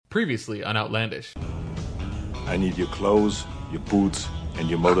Previously on Outlandish. I need your clothes, your boots, and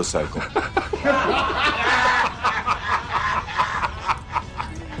your motorcycle.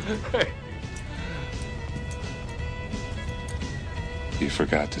 You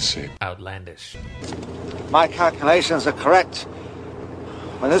forgot to say Outlandish. My calculations are correct.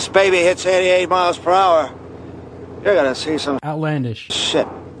 When this baby hits 88 miles per hour, you're gonna see some outlandish shit.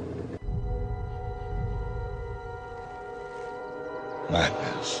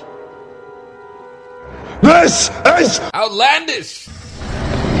 madness. This is Outlandish! You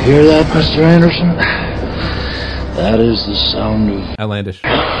hear that, Mr. Anderson? That is the sound of Outlandish.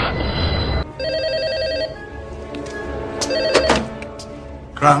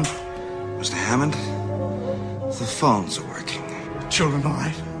 Crown? Mr. Hammond? The phones are working. Children all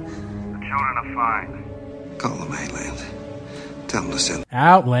right? The children are fine. Call the mainland. Tell them to send...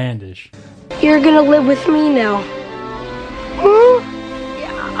 outlandish. You're gonna live with me now. Huh?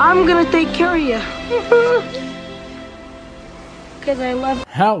 Yeah, I'm gonna take care of you. Because I love you.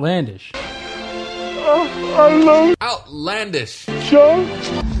 Outlandish. I love Outlandish. John.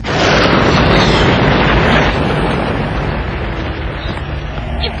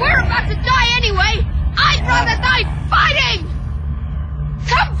 If we're about to die anyway, I'd rather die fighting!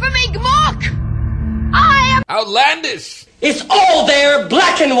 Come for me, Gmork! I am... Outlandish! It's all there,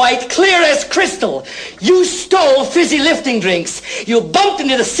 black and white, clear as crystal. You stole fizzy lifting drinks. You bumped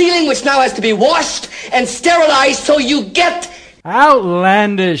into the ceiling, which now has to be washed and sterilized, so you get...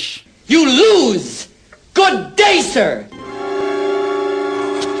 outlandish. You lose. Good day, sir.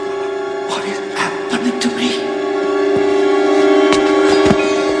 What is happening to me?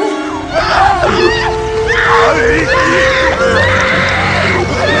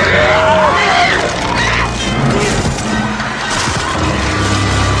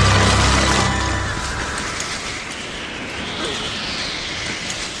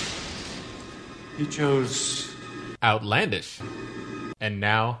 He chose... Outlandish. And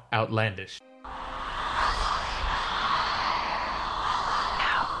now, Outlandish.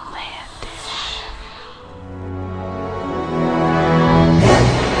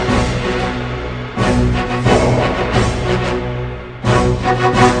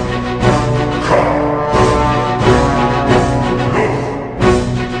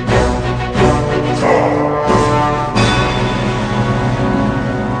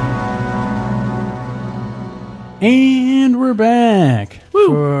 And we're back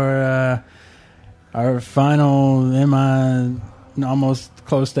for our final, almost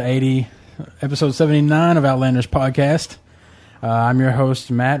close to 80, episode 79 of Outlandish Podcast. I'm your host,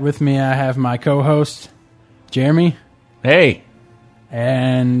 Matt. With me, I have my co-host, Jeremy. Hey.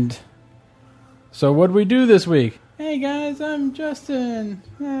 And so what did we do this week? Hey, guys, I'm Justin.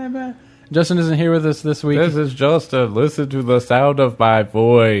 Justin isn't here with us this week. This is Justin. Listen to the sound of my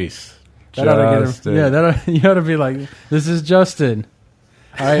voice. That ought to get him. Yeah, you ought to be like, this is Justin.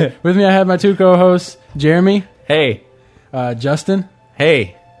 All right, with me I have my two co-hosts, Jeremy. Hey. Justin.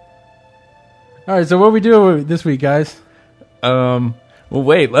 Hey. All right, so what we do this week, guys? Well,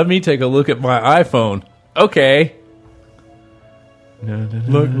 wait, let me take a look at my iPhone. Okay.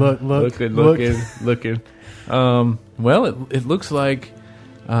 Look. Looking. Well, it looks like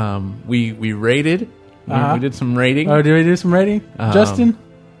we rated. We did some rating. Oh, did we do some rating? Justin?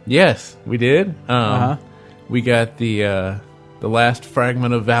 Yes, we did. We got the last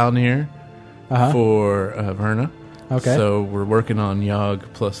fragment of Valnir for Verna. Okay. So we're working on Yogg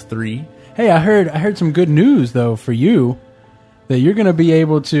 +3. Hey, I heard some good news though for you that you're going to be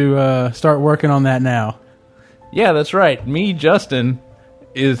able to start working on that now. Yeah, that's right. Me, Justin,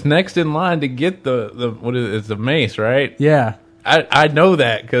 is next in line to get the what is it? It's the mace, right? Yeah. I know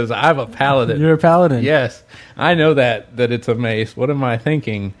that because I'm a paladin. You're a paladin. Yes, I know that it's a mace. What am I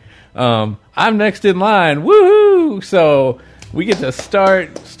thinking? I'm next in line. Woohoo! So we get to start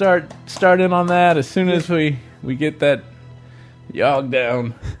in on that as soon as we get that Yogg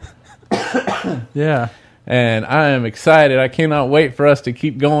down. Yeah. And I am excited. I cannot wait for us to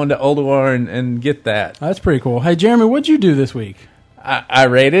keep going to Ulduar and get that. That's pretty cool. Hey, Jeremy, what'd you do this week? I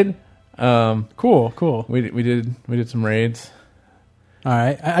raided. Cool. We did some raids. All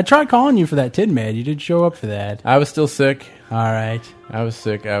right. I tried calling you for that Tidmad. You did show up for that. I was still sick. All right. I was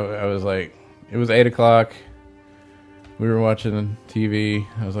sick. I was like, it was 8 o'clock. We were watching TV.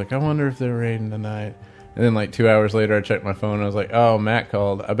 I was like, I wonder if they're raiding tonight. And then like 2 hours later, I checked my phone. And I was like, oh, Matt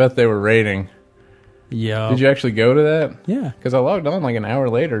called. I bet they were raiding. Yeah. Did you actually go to that? Yeah. Because I logged on like an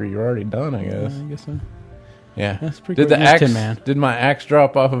hour later. You were already done, I guess. I guess so. Yeah. That's pretty Did cool. the axe? Tin Man. Did my axe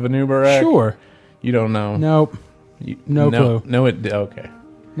drop off of an Uber? Sure. You don't know. Nope. No clue. No, it did. Okay.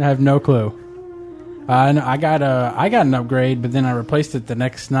 I have no clue. I got an upgrade, but then I replaced it the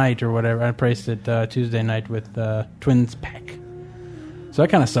next night or whatever. I replaced it Tuesday night with Twins Pack. So that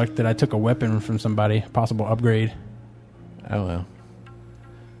kind of sucked that I took a weapon from somebody, possible upgrade. Oh well.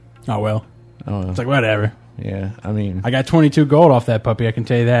 Oh well. Oh well. It's like whatever. Yeah, I mean, I got 22 gold off that puppy. I can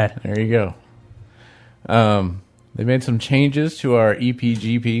tell you that. There you go. They made some changes to our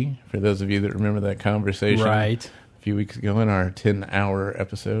EPGP. For those of you that remember that conversation, right, a few weeks ago in our 10-hour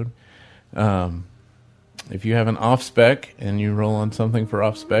episode. If you have an off spec and you roll on something for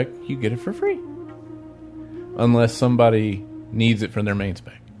off spec, you get it for free, unless somebody needs it for their main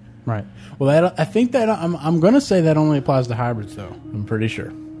spec. Right. Well, I think that I'm going to say that only applies to hybrids, though. I'm pretty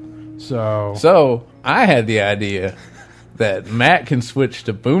sure. So I had the idea that Matt can switch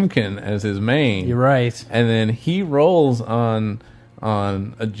to Boomkin as his main. You're right. And then he rolls on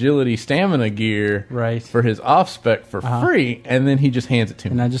agility stamina gear for his off spec for free, and then he just hands it to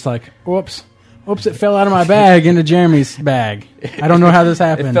me. And I just like, whoops, it fell out of my bag into Jeremy's bag. I don't know how this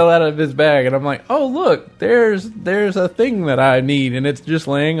happened. It fell out of his bag, and I'm like, oh look, there's a thing that I need, and it's just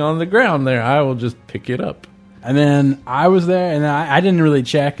laying on the ground there. I will just pick it up. And then I was there, and I didn't really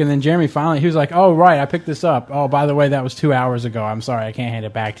check. And then Jeremy finally, he was like, oh, right, I picked this up. Oh, by the way, that was 2 hours ago. I'm sorry, I can't hand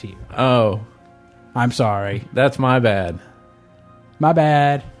it back to you. Oh. I'm sorry. That's my bad. My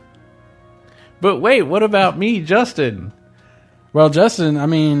bad. But wait, what about me, Justin? Well, Justin, I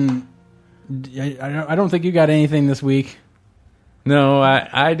mean, I don't think you got anything this week. No,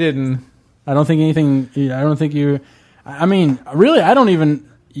 I didn't. I don't think anything, I don't think you, I mean, really, I don't even...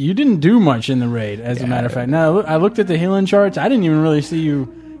 You didn't do much in the raid, as a matter of fact. Now, I looked at the healing charts. I didn't even really see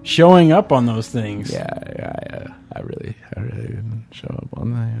you showing up on those things. Yeah. I really didn't show up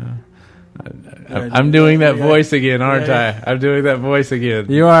on the... I'm doing that voice again, aren't I? I'm doing that voice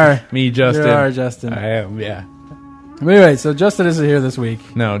again. You are. Me, Justin. You are, Justin. I am, yeah. But anyway, so Justin isn't here this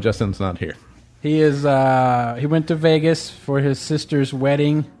week. No, Justin's not here. He is. He went to Vegas for his sister's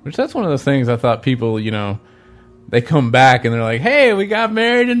wedding. Which, that's one of those things I thought people, they come back and they're like, hey, we got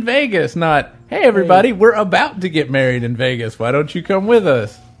married in Vegas. Not, hey, everybody, we're about to get married in Vegas. Why don't you come with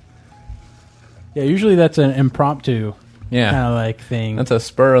us? Yeah, usually that's an impromptu kind of like thing. That's a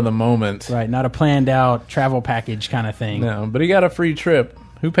spur of the moment. Right, not a planned out travel package kind of thing. No, but he got a free trip.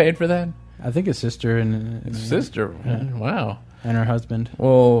 Who paid for that? I think his sister and his sister. Yeah. Wow. And her husband.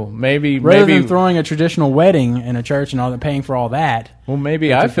 Well, maybe than throwing a traditional wedding in a church and all that, paying for all that. Well,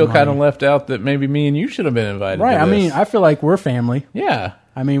 maybe I feel kind of left out that maybe me and you should have been invited. Right. To I this. mean, I feel like we're family. Yeah.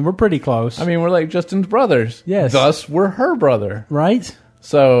 I mean, we're pretty close. I mean, we're like Justin's brothers. Yes. Thus, we're her brother. Right.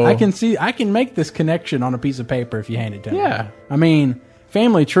 So I can make this connection on a piece of paper if you hand it to me. Yeah. I mean,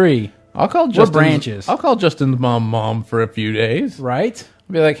 family tree. I'll call Justin's branches. I'll call Justin's mom for a few days. Right.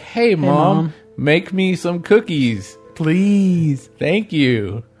 I'll be like, hey mom, make me some cookies. Please. Thank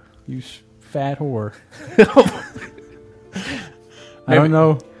you. You fat whore. I don't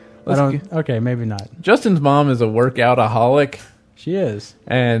know. Okay, maybe not. Justin's mom is a workoutaholic. She is.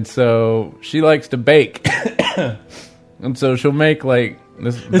 And so she likes to bake. And so she'll make like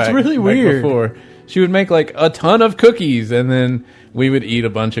this. It's really weird. Before, she would make like a ton of cookies, and then we would eat a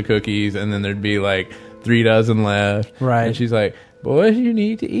bunch of cookies, and then there'd be like 3 dozen left. Right. And she's like, boys, you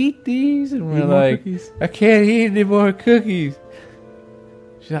need to eat these. And we're like, I can't eat any more cookies.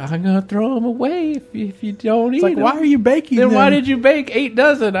 She's like, I'm going to throw them away if you don't eat them. Why are you baking them? Then why did you bake 8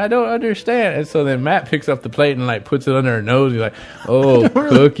 dozen? I don't understand. And so then Matt picks up the plate and like puts it under her nose. He's like, oh,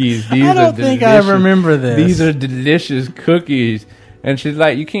 cookies. These I don't think I remember this. These are delicious cookies. And she's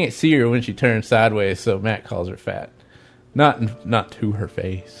like, you can't see her when she turns sideways, so Matt calls her fat. Not to her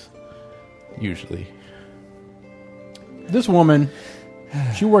face, usually. This woman,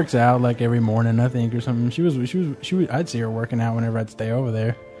 she works out like every morning, I think, or something. She was. I'd see her working out whenever I'd stay over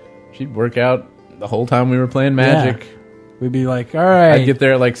there. She'd work out the whole time we were playing Magic. Yeah. We'd be like, all right. I'd get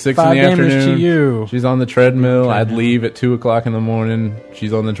there at like 6 in the afternoon. To you. She's on the treadmill. I'd leave at 2 o'clock in the morning.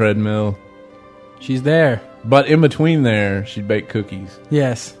 She's on the treadmill. She's there. But in between there, she'd bake cookies.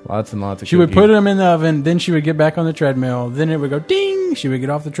 Yes. Lots and lots of She cookies. would put them in the oven, then she would get back on the treadmill, then it would go ding! She would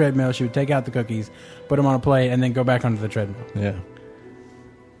get off the treadmill, she would take out the cookies, put them on a plate, and then go back onto the treadmill. Yeah.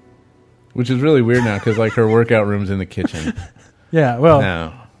 Which is really weird now, because like her workout room's in the kitchen. Yeah, well.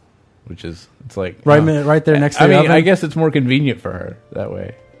 Now. Which is, it's like... Right there next to the oven. I guess it's more convenient for her that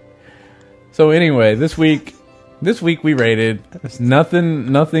way. So anyway, this week we rated.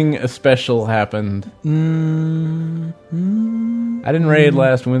 Nothing special happened. I didn't raid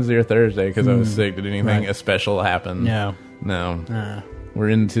last Wednesday or Thursday because I was sick. Did anything special happen? No. We're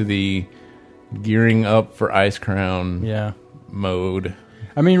into the gearing up for Ice Crown mode.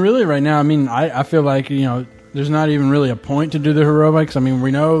 I mean, really right now, I feel like, there's not even really a point to do the heroics. I mean, we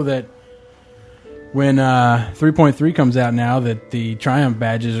know that when 3.3 comes out now that the Triumph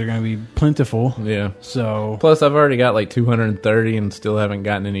badges are going to be plentiful. Yeah. So Plus, I've already got like 230 and still haven't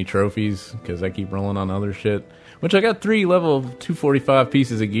gotten any trophies because I keep rolling on other shit. Which I got 3 level 245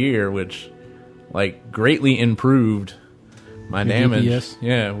 pieces of gear, which like greatly improved my Your damage. DPS?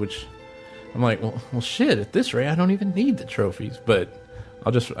 Yeah, which I'm like, well, shit. At this rate, I don't even need the trophies. But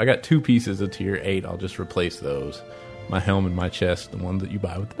I got 2 pieces of tier 8. I'll just replace those. My helm and my chest, the ones that you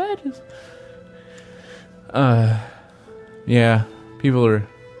buy with the badges. Yeah, people are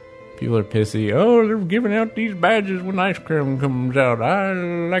pissy. Oh, they're giving out these badges when ice cream comes out. I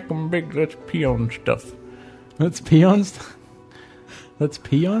like them big. That's peon stuff. That's peon stuff. That's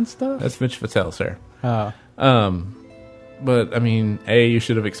peon stuff. That's Mitch Fattel, sir. Oh. But I mean, A, you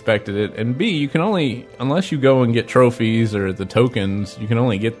should have expected it, and B, you can only, unless you go and get trophies or the tokens, you can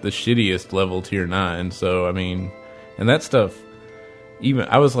only get the shittiest level tier 9. So I mean, and that stuff. Even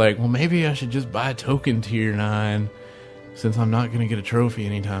I was like, well, maybe I should just buy token tier 9 since I'm not going to get a trophy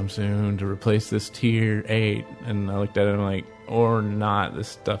anytime soon to replace this tier 8. And I looked at it and I'm like, or not, this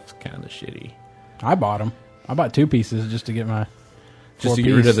stuff's kind of shitty. I bought them. I bought 2 pieces just to get my Just to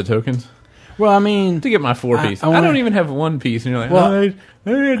get rid of the tokens? Well, I mean, to get my 4-piece. I don't even have 1 piece. And you're like, well, I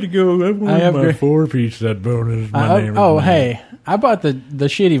had to go. I wanted my 4-piece, that bonus. My name hey, I bought the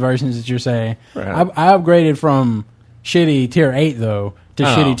shitty versions that you're saying. Right. I upgraded from shitty tier 8 though to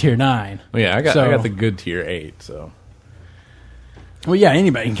shitty tier 9. Well, yeah, I got the good tier 8. So, well, yeah,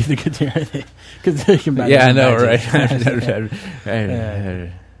 anybody can get the good tier 8 because they can buy. Yeah, I know, right?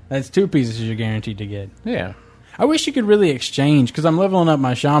 That's 2 pieces you're guaranteed to get. Yeah. I wish you could really exchange because I'm leveling up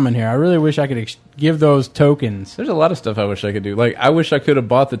my shaman here. I really wish I could give those tokens. There's a lot of stuff I wish I could do. Like, I wish I could have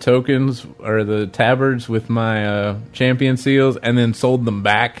bought the tokens or the tabards with my champion seals and then sold them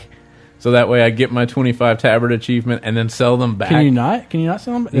back. So that way I get my 25 tabard achievement and then sell them back. Can you not? Can you not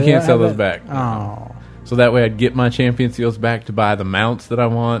sell them back? You can't sell those back. Oh. So that way I'd get my champion seals back to buy the mounts that I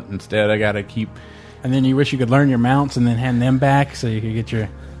want. Instead, I got to keep... And then you wish you could learn your mounts and then hand them back so you could get your...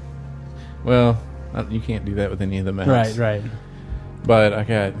 Well, you can't do that with any of the mounts. Right. But I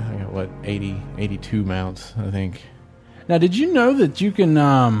got what, 82 mounts, I think. Now, did you know that you can...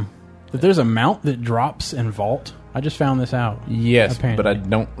 that there's a mount that drops in Vault? I just found this out. Yes, apparently. but I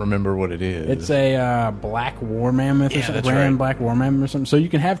don't remember what it is. It's a Black War Mammoth or something. Grand Black War Mammoth or something. So you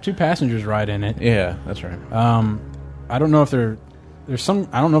can have 2 passengers ride in it. Yeah, that's right. I don't know if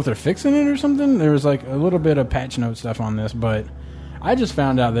I don't know if they're fixing it or something. There was like a little bit of patch note stuff on this, but I just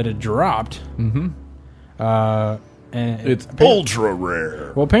found out that it dropped. Mm-hmm. And it's ultra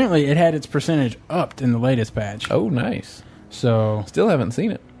rare. Well, apparently it had its percentage upped in the latest patch. Oh, nice. So still haven't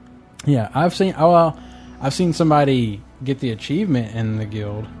seen it. Yeah, I've seen somebody get the achievement in the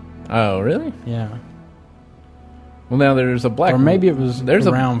guild. Oh, really? Yeah. Well, now there's a black... Or maybe it was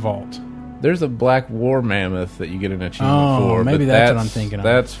around Vault. There's a Black War Mammoth that you get an achievement for. Maybe but that's what I'm thinking of.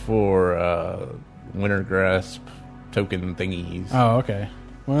 That's for Winter Grasp token thingies. Oh, okay.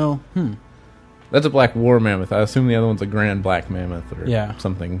 Well, That's a Black War Mammoth. I assume the other one's a Grand Black Mammoth or Yeah.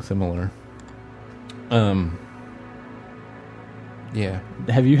 something similar. Yeah.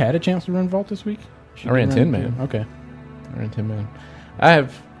 Have you had a chance to run Vault this week? I ran Tin Man. Okay. I ran Tin Man. I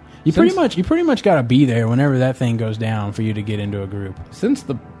have... You pretty much got to be there whenever that thing goes down for you to get into a group. Since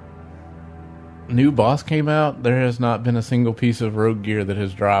the new boss came out, there has not been a single piece of rogue gear that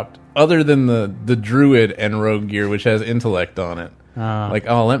has dropped, other than the druid and rogue gear, which has intellect on it. Like,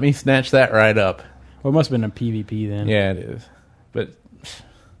 let me snatch that right up. Well, it must have been a PvP then. Yeah, it is. But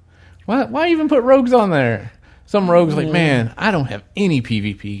why even put rogues on there? Some rogues like, man, I don't have any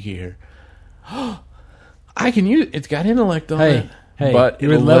PvP gear. I can use it's got intellect on it. Hey, but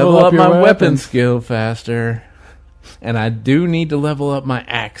you it'll would level up my weapon weapons. skill faster. And I do need to level up my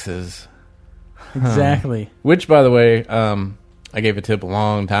axes. Exactly. Which, by the way, I gave a tip a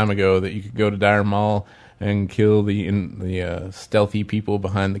long time ago that you could go to Dire Maul and kill the stealthy people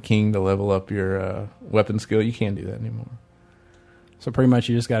behind the king to level up your weapon skill. You can't do that anymore. So pretty much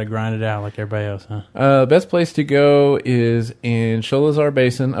you just got to grind it out like everybody else, huh? Best place to go is in Sholazar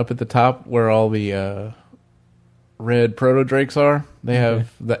Basin, up at the top where all the red proto-drakes are. They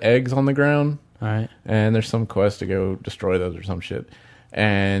have the eggs on the ground. All right. And there's some quest to go destroy those or some shit.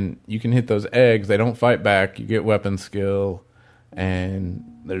 And you can hit those eggs. They don't fight back. You get weapon skill. And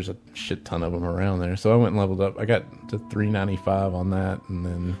there's a shit ton of them around there. So I went and leveled up. I got to 395 on that. And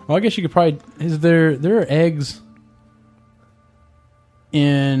then... Well, I guess you could probably... There are eggs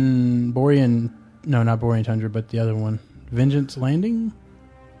in Borean... No, not Borean Tundra, but the other one. Vengeance Landing?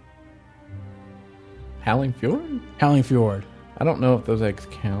 Howling Fjord? Howling Fjord. I don't know if those eggs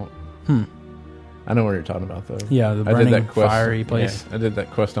count. I know what you're talking about, though. Yeah, the I did burning that quest, fiery place. Yeah, I did that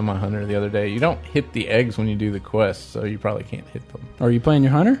quest on my hunter the other day. You don't hit the eggs when you do the quest, so you probably can't hit them. Are you playing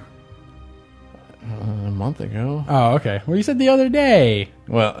your hunter? A month ago. Oh, okay. Well, you said the other day.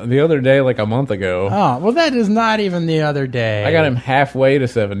 Well, the other day, like a month ago. Oh, well, that is not even the other day. I got him halfway to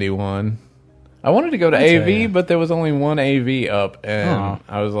 71. I wanted to go to AV, but there was only one AV up, and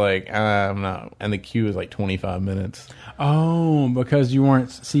I was like, I'm not. And the queue was like 25 minutes. Oh, because you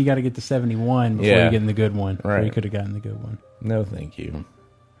weren't. So you got to get to 71 before you get in the good one. Right. You could have gotten the good one. No, thank you.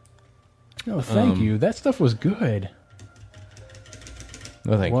 No, thank you. That stuff was good.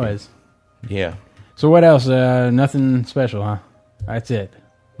 No, thank you. Yeah. So what else? Nothing special, huh? That's it.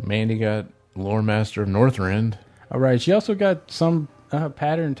 Mandy got Lore Master of Northrend. All right. She also got some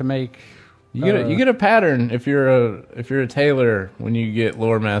pattern to make. You get a pattern if you're a tailor when you get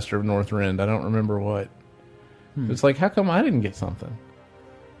Lore Master of Northrend. I don't remember what. It's like, how come I didn't get something?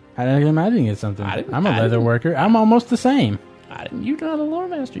 I didn't get something. I'm a leather worker. I'm almost the same. You're not a Lore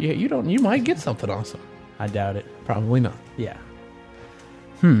Master yet. You don't. You might get something awesome. I doubt it. Probably not. Yeah.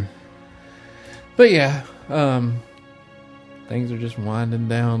 But yeah, things are just winding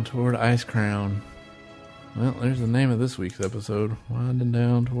down toward Ice Crown. Well, there's the name of this week's episode. Winding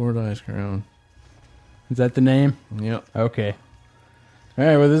down toward Ice Crown. Is that the name? Yep. Okay. All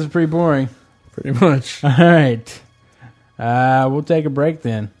right, well, this is pretty boring. Pretty much. All right. We'll take a break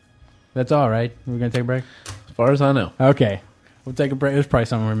then. That's all right. We're going to take a break? As far as I know. Okay. We'll take a break. There's probably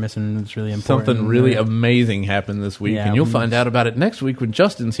something we're missing that's really important. Something really amazing happened this week, and you'll find out about it next week when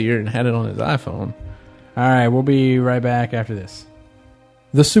Justin's here and had it on his iPhone. All right, we'll be right back after this.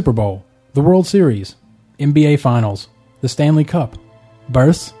 The Super Bowl, the World Series, NBA Finals, the Stanley Cup,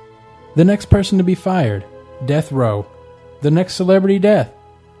 births, the next person to be fired, death row, the next celebrity death.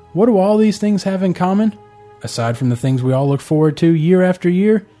 What do all these things have in common? Aside from the things we all look forward to year after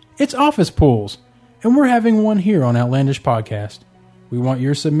year, it's office pools. And we're having one here on Outlandish Podcast. We want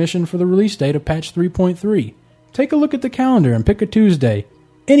your submission for the release date of patch 3.3. Take a look at the calendar and pick a Tuesday,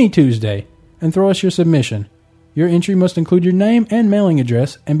 any Tuesday, and throw us your submission. Your entry must include your name and mailing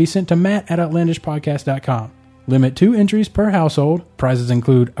address and be sent to matt@outlandishpodcast.com. Limit 2 entries per household. Prizes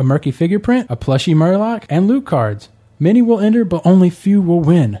include a murky figure print, a plushie Murloc, and loot cards. Many will enter, but only few will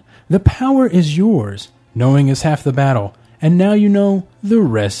win. The power is yours. Knowing is half the battle. And now you know the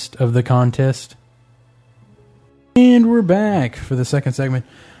rest of the contest. And we're back for the second segment.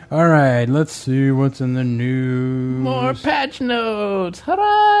 All right, let's see what's in the news. More patch notes.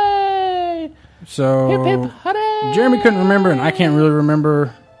 Hooray! So, hip, hip, hooray! Jeremy couldn't remember, and I can't really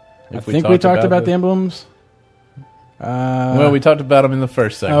remember. I think we talked about the emblems. Well, we talked about them in the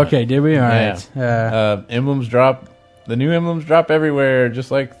first segment. Okay, did we? All right. Emblems drop. The new emblems drop everywhere,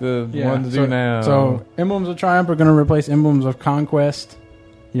 just like the ones do now. So, emblems of Triumph are going to replace emblems of Conquest.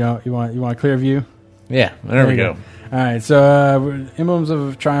 You want a clear view? Yeah, there we go. All right, so emblems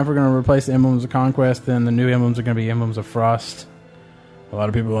of Triumph are going to replace the emblems of Conquest, and the new emblems are going to be emblems of Frost. A lot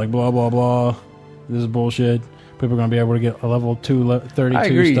of people are like, blah, blah, blah. This is bullshit. People are going to be able to get a level 232 I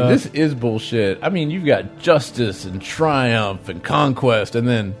agree. stuff. This is bullshit. I mean, you've got Justice and Triumph and Conquest, and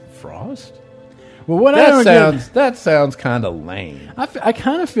then Frost? Well, that sounds kind of lame. I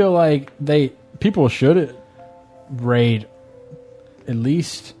kind of feel like people should raid at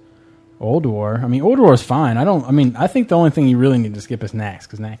least Old War. I mean, Old War is fine. I think the only thing you really need to skip is Nax,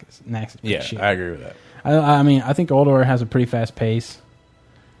 because Nax is shit. I agree with that. I think Old War has a pretty fast pace.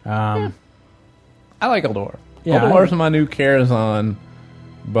 I like Old War. Yeah, Old War's my new Karazhan,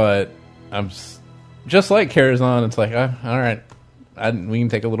 but I'm just like Karazhan. It's like, all right, we can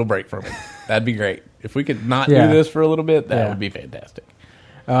take a little break from it. That'd be great. If we could not do this for a little bit, that would be fantastic.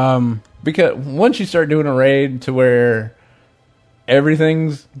 Because once you start doing a raid to where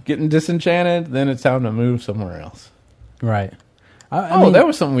everything's getting disenchanted, then it's time to move somewhere else. Right. I mean, that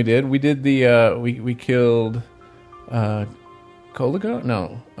was something we did. We did the we killed Koligo?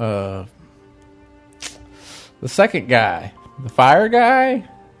 No. The second guy. The fire guy?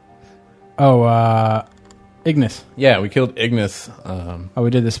 Oh, Ignis. Yeah, we killed Ignis. We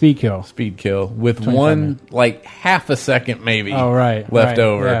did the speed kill. Speed kill with one, like, half a second maybe left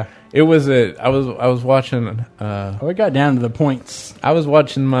over. Yeah. It was I was watching. We got down to the points. I was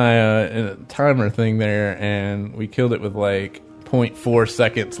watching my timer thing there, and we killed it with like 0.4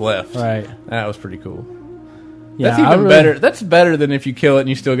 seconds left. Right. That was pretty cool. Yeah, that's even better. That's better than if you kill it and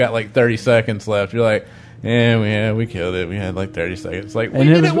you still got like 30 seconds left. You're like, we killed it. We had like 30 seconds. Like, we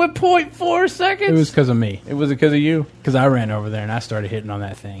did it with 0.4 seconds. It was because of me. It was because of you? Because I ran over there and I started hitting on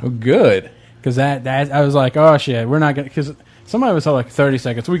that thing. Oh, good. Because that I was like, oh shit, we're not gonna. Because somebody was like 30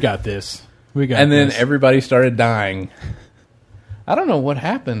 seconds. We got this. And then everybody started dying. I don't know what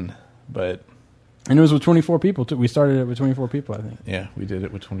happened, but And it was with 24 people, too. We started it with 24 people, I think. Yeah, we did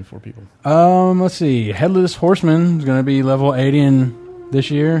it with 24 people. Let's see. Headless Horseman is going to be level 80 this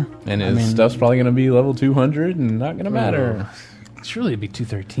year. And his stuff's probably going to be level 200 and not going to matter. Surely it'd be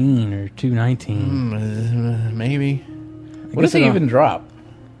 213 or 219. Maybe. What does he even drop?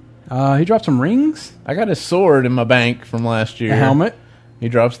 He dropped some rings. I got his sword in my bank from last year. A helmet. He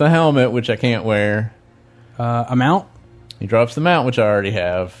drops the helmet, which I can't wear. A mount. He drops the mount, which I already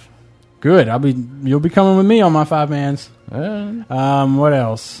have. Good. You'll be coming with me on my 5-mans. What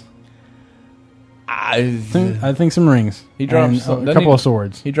else? I think some rings. He drops a couple of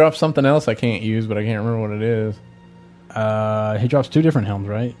swords. He drops something else I can't use, but I can't remember what it is. He drops 2 different helms,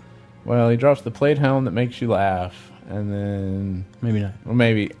 right? Well, he drops the plate helm that makes you laugh, and then maybe not. Well,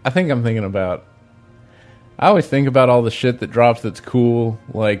 maybe I always think about all the shit that drops that's cool,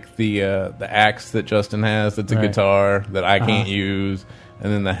 like the axe that Justin has. That's a guitar that I can't use,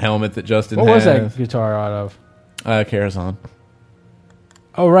 and then the helmet that Justin has. What was that guitar out of? Karazhan.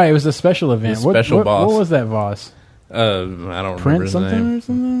 Oh, right. It was a special event. The special boss. What was that boss? I don't remember Prince his something name. or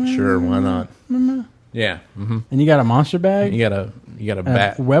something? Sure, why not? Remember? Yeah. Mm-hmm. And you got a monster bag? You got a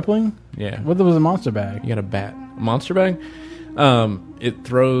bat. Weapling? Yeah. What was a monster bag? You got a bat. Monster bag? It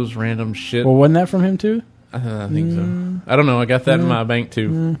throws random shit. Well, wasn't that from him too? I think so. I don't know. I got that in my bank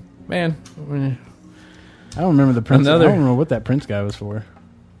too. Man. I don't remember the Prince. I don't remember what that Prince guy was for.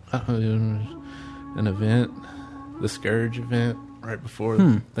 An event. The Scourge event right before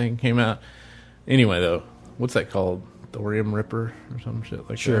the thing came out. Anyway, though, what's that called? Thorium Ripper or some shit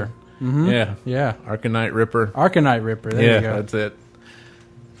like that? Mm-hmm. Yeah. Arcanite Ripper. Arcanite Ripper. There you go. That's it.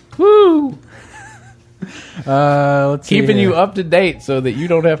 Woo! Let's see Keeping here. you up to date so that you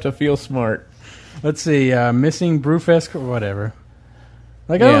don't have to feel smart. Let's see. Missing Brewfest, whatever.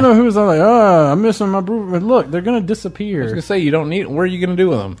 Like, I don't know who's like, I'm missing my brew. But look, they're going to disappear. I was going to say, you don't need. What are you going to do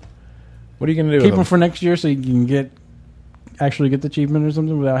with them? What are you going to do Keep with them for next year so you can actually get the achievement or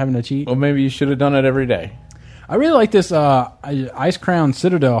something without having to cheat? Well, maybe you should have done it every day. I really like this Ice Crown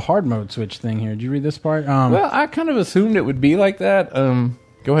Citadel hard mode switch thing here. Did you read this part? Well, I kind of assumed it would be like that.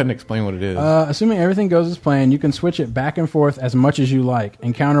 Go ahead and explain what it is. Assuming everything goes as planned, you can switch it back and forth as much as you like.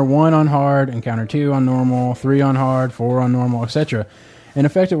 Encounter 1 on hard, encounter 2 on normal, 3 on hard, 4 on normal, etc. In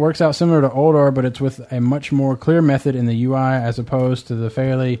effect, it works out similar to Oldar, but it's with a much more clear method in the UI as opposed to the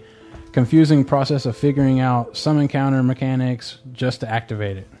fairly confusing process of figuring out some encounter mechanics just to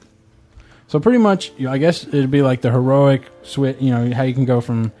activate it. So pretty much, I guess it'd be like the heroic switch, how you can go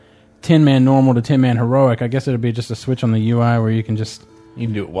from 10-man normal to 10-man heroic. I guess it'd be just a switch on the UI where you can just... You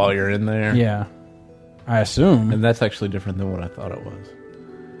can do it while you're in there. Yeah. I assume. And that's actually different than what I thought it was.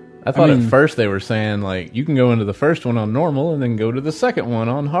 I thought at first they were saying, like, you can go into the first one on normal and then go to the second one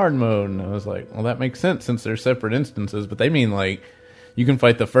on hard mode. And I was like, well, that makes sense since they're separate instances. But they mean, like, you can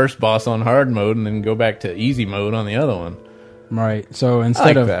fight the first boss on hard mode and then go back to easy mode on the other one. Right. So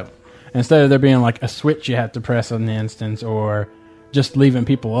instead of there being, like, a switch you have to press on the instance or just leaving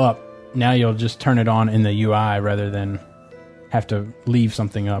people up, now you'll just turn it on in the UI rather than have to leave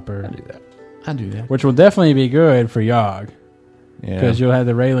something up. Or I do that. Which will definitely be good for Yogg. Yeah. Because you'll have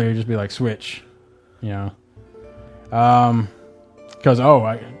the Rayleigh just be like, switch. Because,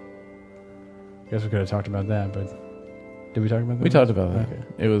 I guess we could have talked about that, but did we talk about that? We talked about that. Okay.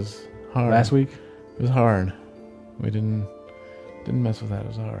 It was hard. Last week? It was hard. We didn't mess with that. It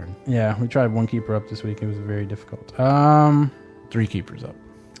was hard. Yeah, we tried 1 keeper up this week. It was very difficult. 3 keepers up.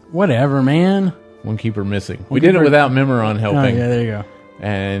 Whatever, man. 1 keeper missing. We did it without Memoron helping. Oh, yeah, there you go.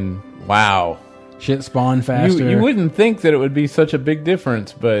 And, wow. Shit spawned faster. You wouldn't think that it would be such a big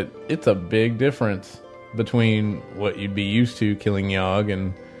difference, but it's a big difference between what you'd be used to killing Yogg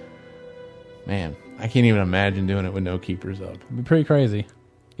and... Man, I can't even imagine doing it with no keepers up. It'd be pretty crazy.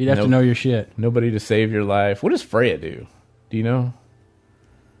 You'd have to know your shit. Nobody to save your life. What does Freya do? Do you know?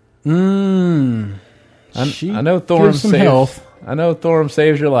 I know Thorum gives some health. I know Thorum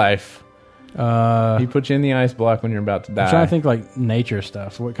saves your life. He puts you in the ice block when you're about to die. I'm trying to think like nature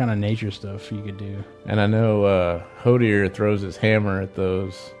stuff. What kind of nature stuff you could do? And I know Hodir throws his hammer at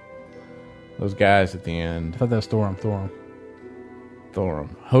those guys at the end. I thought that was Thorum.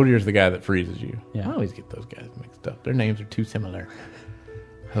 Hodir's the guy that freezes you. Yeah. I always get those guys mixed up. Their names are too similar.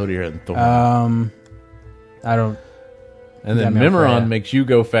 Hodir and Thorum. I don't. And then Memoron makes you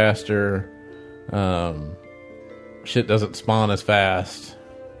go faster. Shit doesn't spawn as fast.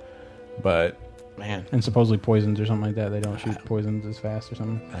 But, man. And supposedly poisons or something like that. They don't shoot poisons as fast or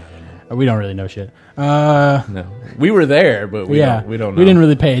something. We don't really know shit. No. We were there, but we don't know. We didn't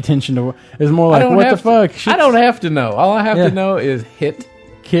really pay attention to it's more like, what the fuck? I don't have to know. All I have to know is hit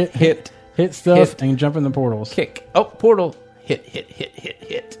stuff, and jump in the portals. Kick. Oh, portal.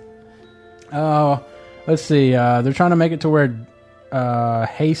 Hit. Let's see. They're trying to make it to where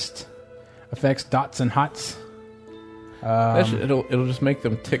haste affects dots and hots. It'll just make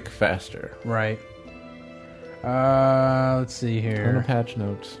them tick faster. Right. Let's see Turn here. to patch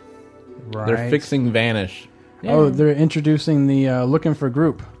notes. Right. They're fixing vanish. Oh, they're introducing the looking for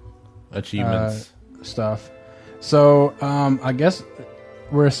group Achievements. stuff. So I guess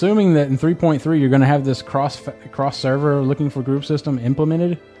we're assuming that in 3.3 you're going to have this cross server looking for group system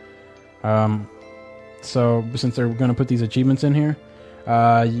implemented. So since they're going to put these achievements in here,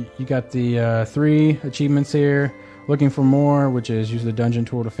 you got the 3 achievements here. Looking for more, which is use the dungeon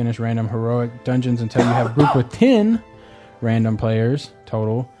tool to finish random heroic dungeons until you have a group with 10 random players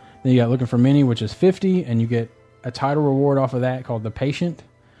total. Then you got looking for many, which is 50, and you get a title reward off of that called the patient.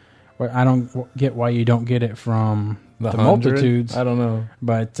 Where I don't get why you don't get it from the multitudes. I don't know.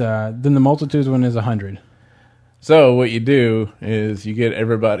 But then the multitudes one is 100. So what you do is you get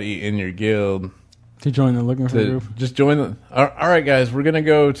everybody in your guild To join the looking for group. Just join the. All right, guys, we're gonna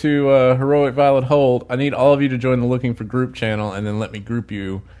go to Heroic Violet Hold. I need all of you to join the Looking for Group channel, and then let me group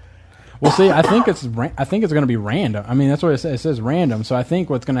you. Well, see, I think it's going to be random. I mean, that's what it says. It says random. So I think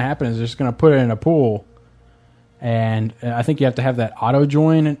what's going to happen is they're just going to put it in a pool, and I think you have to have that auto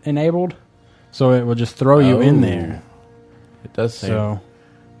join enabled, so it will just throw you in there. It does say So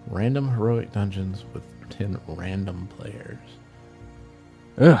random heroic dungeons with 10 random players.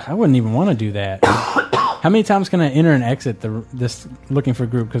 ugh, I wouldn't even want to do that. How many times can I enter and exit this looking for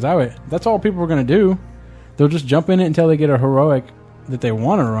group? Because that's all people are going to do. They'll just jump in it until they get a heroic that they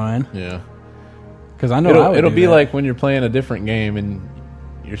want to run. Yeah. Because I know it'll be like when you're playing a different game and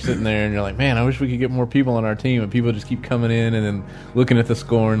you're sitting there and you're like, man, I wish we could get more people on our team, and people just keep coming in and then looking at the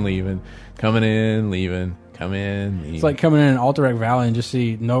score and leaving, coming in, leaving, come in, leaving. It's like coming in Alterac Valley and just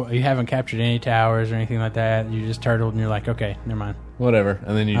see you haven't captured any towers or anything like that. You just turtled and you're like, okay, never mind. Whatever,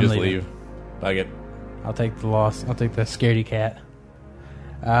 and then you I'm just leaving. leave. Like it. I'll take the loss. I'll take the scaredy cat.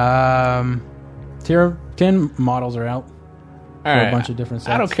 Tier 10 models are out. All for right. a bunch of different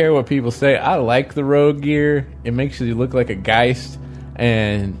sets. I don't care what people say. I like the rogue gear. It makes you look like a Geist,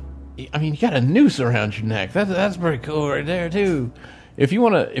 and I mean, you got a noose around your neck. That's pretty cool right there too. If you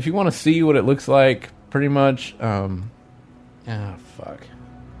wanna see what it looks like, pretty much. Fuck. I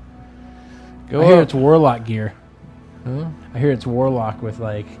hear it's Warlock gear. Huh? I hear it's Warlock with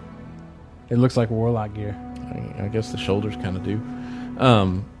like. It looks like Warlock gear. I guess the shoulders kind of do.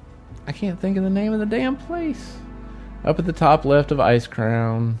 I can't think of the name of the damn place. Up at the top left of Ice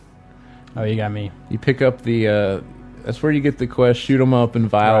Crown. Oh, you got me. You pick up the. That's where you get the quest. Shoot 'em up in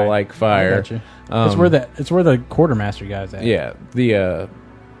vial like fire. I got you. It's where the quartermaster guy's at. Yeah,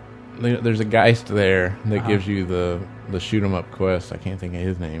 there's a Geist there that gives you the shoot 'em up quest. I can't think of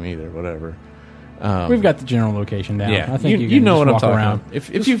his name either. Whatever. We've got the general location down. Yeah, I think you can know just what I'm walk talking around. about.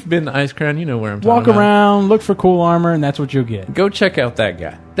 If you've been to Ice Crown, you know where I'm Walk talking about. around, look for cool armor, and that's what you'll get. Go check out that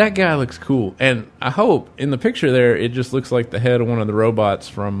guy. That guy looks cool, and I hope in the picture there it just looks like the head of one of the robots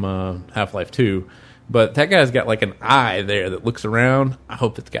from Half-Life 2. But that guy's got like an eye there that looks around. I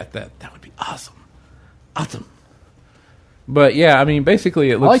hope it's got that. That would be awesome. Awesome. But yeah, I mean, basically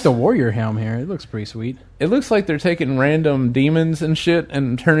it looks... I like the warrior helm here. It looks pretty sweet. It looks like they're taking random demons and shit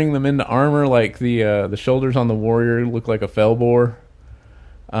and turning them into armor. Like the shoulders on the warrior look like a Felbor.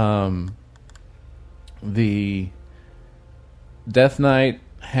 The Death Knight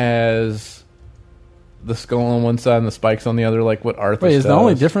has the skull on one side and the spikes on the other, like what Arthas Wait, is the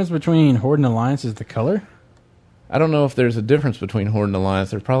only does. difference between Horde and Alliance is the color? I don't know if there's a difference between Horde and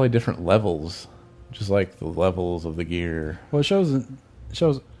Alliance. There's probably different levels, just like the levels of the gear. Well, it shows.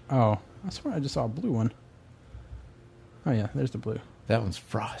 Oh, I swear I just saw a blue one. Oh yeah, there's the blue. That one's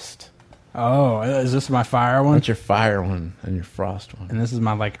Frost. Oh, is this my fire one? That's your fire one and your Frost one. And this is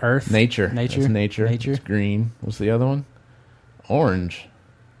my like Earth. Nature. Nature. That's nature. It's green. What's the other one? Orange.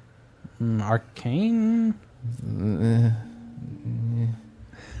 Arcane.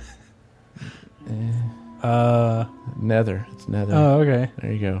 Nether. It's nether. Oh, okay.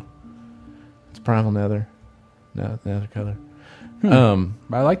 There you go. It's primal nether. No, nether color.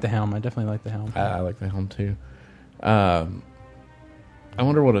 But I like the helm. I definitely like the helm. I like the helm too. I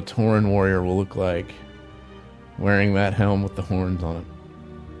wonder what a Tauren warrior will look like wearing that helm with the horns on it.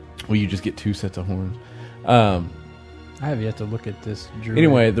 Will you just get 2 sets of horns? I have yet to look at this. Druid.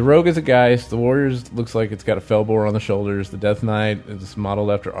 Anyway, the rogue is a Geist. The warriors looks like it's got a Felbor on the shoulders. The Death Knight is modeled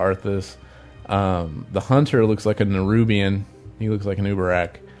after Arthas. The hunter looks like a Nerubian. He looks like an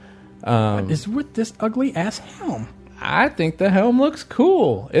Uberak. What is with this ugly ass helm? I think the helm looks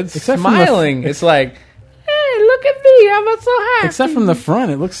cool. It's Except from the smiling. It's like, hey, look at me. I'm so happy. Except from the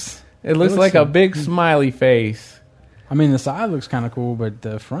front, it looks like a big smiley face. I mean, the side looks kind of cool, but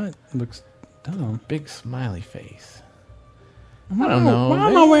the front looks dumb. Big smiley face. I don't know. Why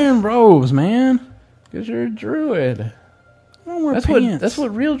am I wearing robes, man? Because you're a druid. I don't wear That's pants.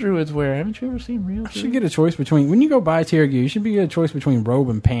 what real druids wear. Haven't you ever seen real I druids? should get a choice between... When you go buy tier gear, you should be get a choice between robe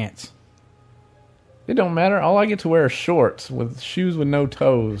and pants. It don't matter. All I get to wear are shorts with shoes with no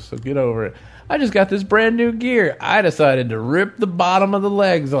toes, so get over it. I just got this brand new gear. I decided to rip the bottom of the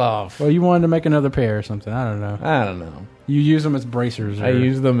legs off. Well, you wanted to make another pair or something. I don't know. I don't know. You use them as bracers. Or, I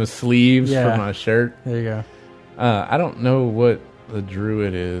use them as sleeves Yeah. for my shirt. There you go. I don't know what the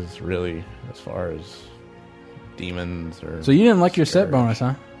druid is, really, as far as demons or... So you didn't like your set scourge. bonus,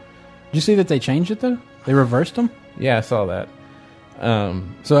 huh? Did you see that they changed it, though? They reversed them? Yeah, I saw that.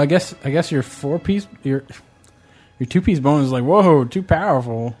 So I guess your 4-piece... Your 2-piece bonus is like, whoa, too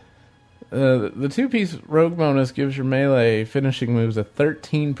powerful. The 2-piece rogue bonus gives your melee finishing moves a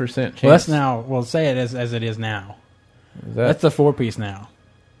 13% chance. Well, that's now... Well, say it as it is now. That's the 4-piece now.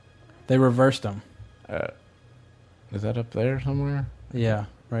 They reversed them. Is that up there somewhere? Yeah,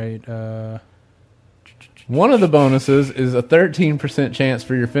 right. One of the bonuses is a 13% chance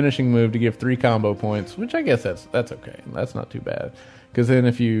for your finishing move to give 3 combo points, which I guess that's okay. That's not too bad. Because then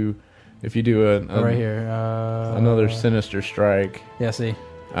if you do right here. another sinister strike, Yeah, see.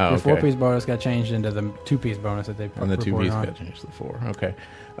 Oh, the okay. 4-piece bonus got changed into the 2-piece bonus that they put and the 2-piece on. got changed to the 4. Okay.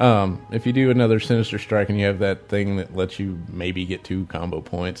 If you do another sinister strike and you have that thing that lets you maybe get 2 combo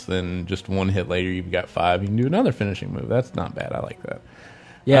points, then just 1 hit later you've got 5. You can do another finishing move. That's not bad. I like that.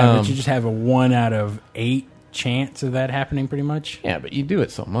 Yeah, but you just have a 1 out of 8 chance of that happening, pretty much. Yeah, but you do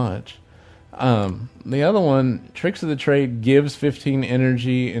it so much. The other one, Tricks of the Trade, gives 15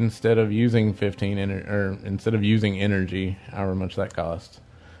 energy instead of using instead of using energy, however much that costs.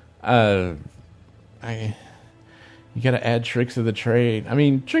 You got to add Tricks of the Trade. I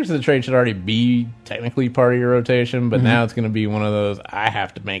mean, Tricks of the Trade should already be technically part of your rotation, but now it's going to be one of those, I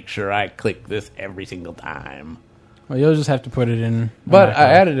have to make sure I click this every single time. Well, you'll just have to put it in. But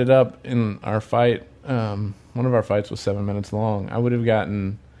I added it up in our fight. One of our fights was 7 minutes long. I would have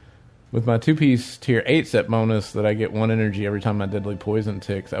gotten, with my 2-piece tier 8 set bonus that I get 1 energy every time my deadly poison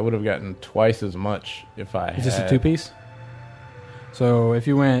ticks, I would have gotten twice as much if I had... Is this a 2-piece? So if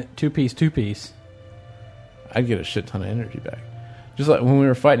you went 2-piece, I'd get a shit ton of energy back. Just like when we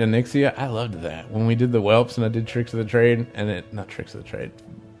were fighting Onyxia, I loved that. When we did the whelps and I did Tricks of the Trade, not Tricks of the Trade,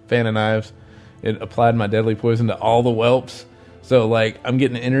 Fan of Knives, it applied my deadly poison to all the whelps. So, like, I'm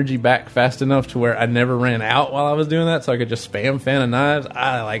getting energy back fast enough to where I never ran out while I was doing that, so I could just spam Fan of Knives.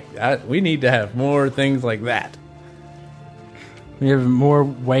 We need to have more things like that. you have more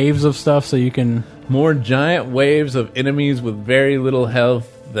waves of stuff so you can... More giant waves of enemies with very little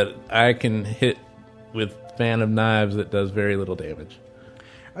health that I can hit with Fan of Knives that does very little damage.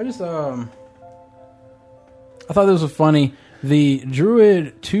 I just, I thought this was funny. The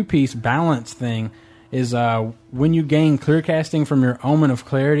Druid 2-piece balance thing is when you gain clear casting from your Omen of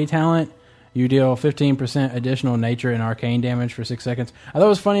Clarity talent, you deal 15% additional nature and arcane damage for 6 seconds. I thought it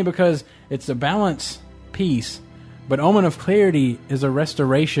was funny because it's a balance piece, but Omen of Clarity is a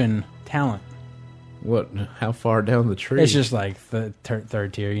restoration talent. What? How far down the tree? It's just like the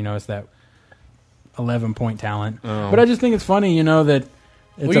third tier, it's that 11-point talent. Oh. But I just think it's funny, that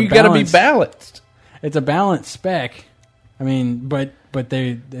it's you got to be balanced. It's a balanced spec. I mean, but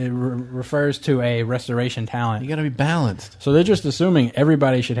it refers to a restoration talent. You got to be balanced. So they're just assuming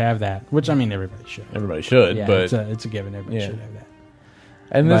everybody should have that, which I mean everybody should. Everybody should, Yeah, but it's a given. Everybody should have that.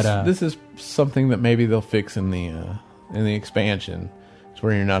 And But, this is something that maybe they'll fix in the expansion. It's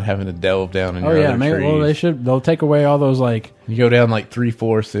where you're not having to delve down in your other trees. Well, they should. They'll take away all those You go down like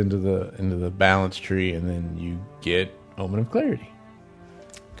 3/4 into the balance tree, and then you get Omen of Clarity.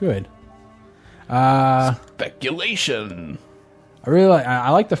 Good. Speculation.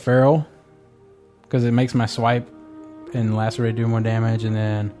 I like the Feral because it makes my swipe and lacerate do more damage, and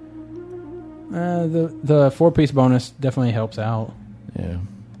then the 4-piece bonus definitely helps out. Yeah.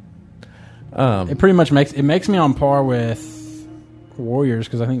 It pretty much makes me on par with Warriors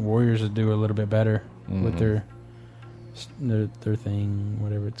because I think Warriors would do a little bit better with their thing,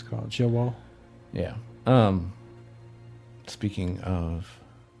 whatever it's called, shield wall. Yeah. Speaking of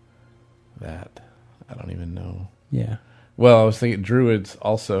that, I don't even know. Yeah. Well, I was thinking Druids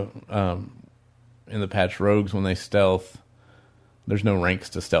also, in the patch Rogues, when they stealth, there's no ranks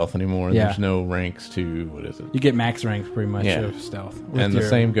to stealth anymore. Yeah. There's no ranks to, what is it? You get max ranks pretty much of stealth. And the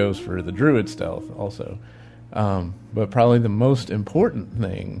same goes for the Druid stealth also. But probably the most important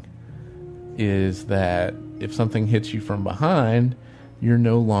thing is that if something hits you from behind, you're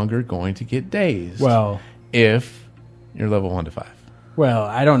no longer going to get dazed. Well, if you're level 1 to 5. Well,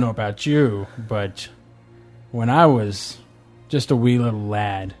 I don't know about you, but when I was just a wee little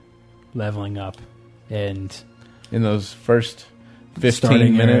lad, leveling up and in those first 15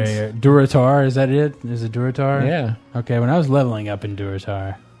 starting minutes. area. Durotar, is that it? Is it Durotar? Yeah. Okay, when I was leveling up in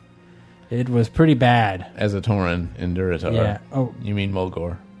Durotar, it was pretty bad. As a Tauren in Durotar. Yeah. Oh, You mean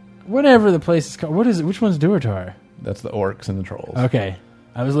Mulgore. whatever the place is called. What is it? Which one's Durotar? That's the orcs and the trolls. Okay,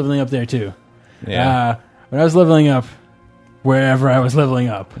 I was leveling up there too. Yeah. When I was leveling up, wherever I was leveling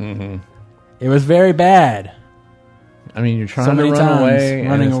up, Mm-hmm. it was very bad. I mean, you're trying So to many run times away.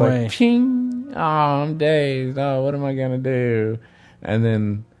 running and it's away. Like, ping. Oh, I'm dazed. Oh, what am I going to do? And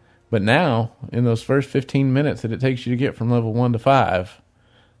then, but now, in those first 15 minutes that it takes you to get from level 1 to 5,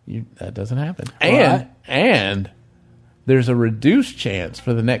 that doesn't happen. Well, And there's a reduced chance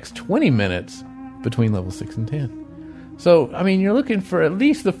for the next 20 minutes between level 6 and 10. So, I mean, you're looking for at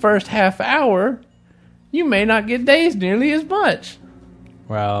least the first half hour. You may not get dazed nearly as much.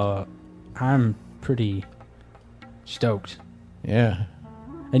 Well, I'm pretty stoked. Yeah.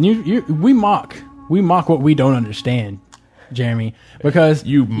 And we mock what we don't understand, Jeremy, because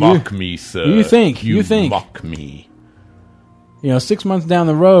me, sir. you think mock me. 6 months down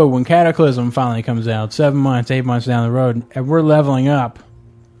the road when Cataclysm finally comes out, 7 months, 8 months down the road, and we're leveling up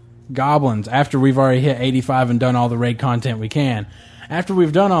goblins after we've already hit 85 and done all the raid content we can. After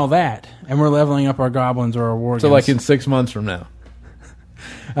we've done all that, and we're leveling up our goblins or our wargons. So, like in 6 months from now,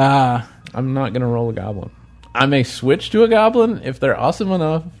 I'm not going to roll a goblin. I may switch to a goblin if they're awesome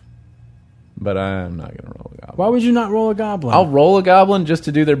enough, but I'm not going to roll a goblin. Why would you not roll a goblin? I'll roll a goblin just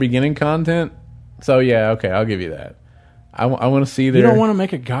to do their beginning content. So, yeah, okay, I'll give you that. I want to see their... You don't want to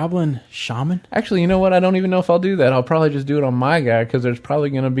make a goblin shaman? Actually, you know what? I don't even know if I'll do that. I'll probably just do it on my guy, because there's probably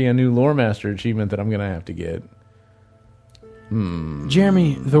going to be a new Lore Master achievement that I'm going to have to get.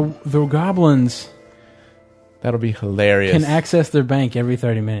 Jeremy, the goblins That'll be hilarious. can access their bank every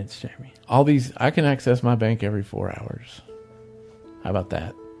 30 minutes, Jeremy. I can access my bank every 4 hours. How about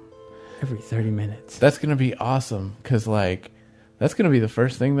that? Every 30 minutes. That's going to be awesome, because, that's going to be the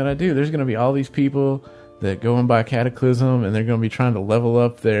first thing that I do. There's going to be all these people that go and buy Cataclysm, and they're going to be trying to level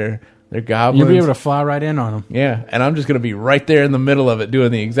up their goblins. You'll be able to fly right in on them. Yeah, and I'm just going to be right there in the middle of it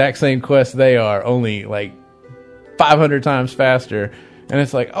doing the exact same quest they are, only, 500 times faster. And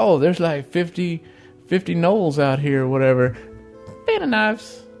it's like, oh, there's 50 gnolls out here or whatever. Fan of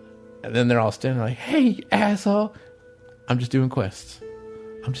knives. And then they're all standing like, hey, asshole. I'm just doing quests.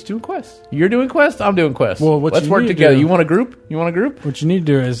 You're doing quests? I'm doing quests. Well, what let's you work need to together. do- You want a group? What you need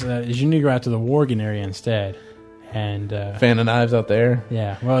to do is you need to go out to the Worgen area instead. And Fan of knives out there.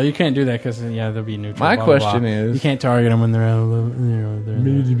 yeah, well, you can't do that because there'll be neutral. My blah, blah, question blah. is- you can't target them when they're out of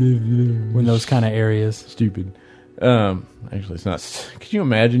when those kind of areas. Stupid. Actually, it's not. Could you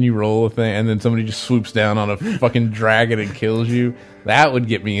imagine you roll a thing and then somebody just swoops down on a fucking dragon and kills you? That would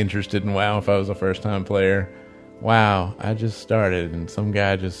get me interested in WoW if I was a first time player. Wow, I just started and some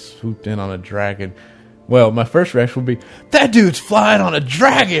guy just swooped in on a dragon. Well, my first reaction would be, that dude's flying on a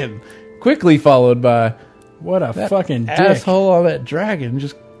dragon! Quickly followed by, What a that fucking dick. asshole on that dragon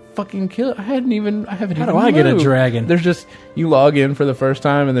just fucking killed. I haven't even How do I get a moved. dragon? There's just, you log in for the first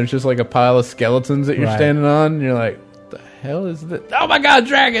time and there's just a pile of skeletons that you're Right. standing on and you're like, what the hell is this? Oh my god,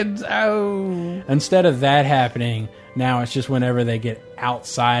 dragons! Oh! Instead of that happening, now it's just whenever they get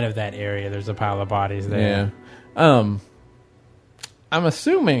outside of that area, there's a pile of bodies there. Yeah. I'm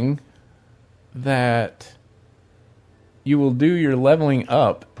assuming that you will do your leveling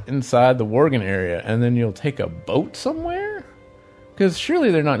up inside the Worgen area and then you'll take a boat somewhere? Because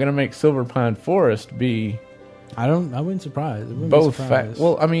surely they're not going to make Silver Pine Forest be I wouldn't surprise. It wouldn't both be surprised.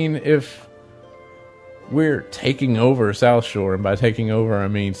 well, I mean, if we're taking over South Shore, and by taking over I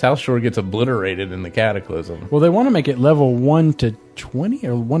mean South Shore gets obliterated in the Cataclysm. Well, they want to make it level 1 to 20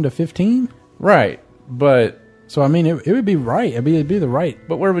 or 1 to 15. Right. But So I mean, it would be right. It'd be the right.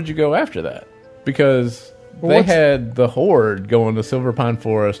 But where would you go after that? Because Well, they what's- had the Horde going to Silver Pine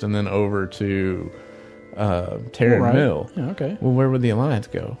Forest and then over to Terran Right. Mill. Yeah, okay. Well, where would the Alliance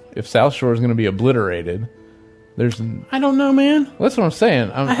go? If South Shore is going to be obliterated, I don't know, man. that's what I'm saying.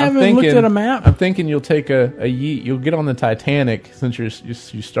 I haven't looked at a map. I'm thinking you'll take a yeet. You'll get on the Titanic since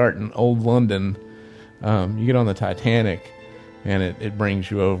you start in Old London. You get on the Titanic, and it brings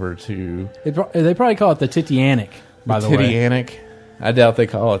you over to They probably call it the Titanic, by the way. Titanic. I doubt they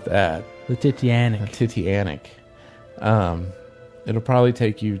call it that. The Titanic. Titanic. It'll probably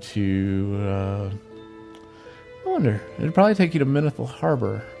take you to. I wonder. It'll probably take you to Menethil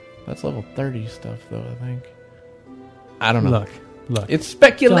Harbor. That's level 30 stuff, though. I think. I don't know. Look. It's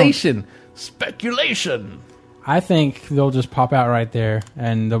speculation. Speculation. I think they'll just pop out right there,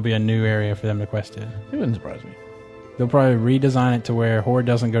 and there'll be a new area for them to quest it. It wouldn't surprise me. They'll probably redesign it to where Horde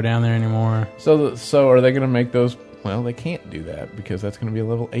doesn't go down there anymore. So are they going to make those Well, they can't do that because that's going to be a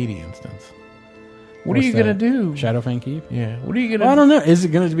level 80 instance. What What's are you going to that? do? Shadowfang Keep? Yeah. What are you going to Well, I don't know. Is it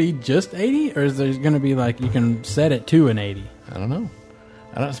going to be just 80? Or is there going to be like, you can set it to an 80? I don't know.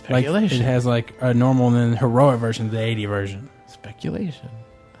 I don't know. Like, Speculation. it has like a normal and then heroic version of the 80 version. Speculation.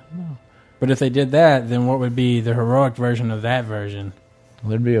 I don't know. But if they did that, then what would be the heroic version of that version?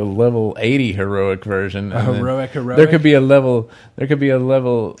 There'd be a level 80 heroic version. A and then heroic? There could be a level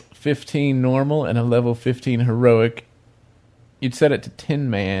 15 normal and a level 15 heroic. You'd set it to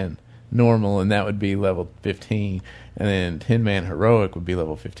 10-man normal, and that would be level 15. And then 10-man heroic would be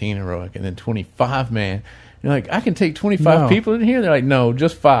level 15 heroic. And then 25-man. You're like, I can take 25 No. people in here? They're like, no,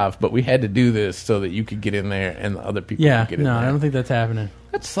 just 5. But we had to do this so that you could get in there and the other people Yeah, could get in no, there. I don't think that's happening.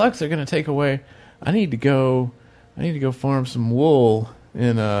 That sucks. They're going to take away. I need to go farm some wool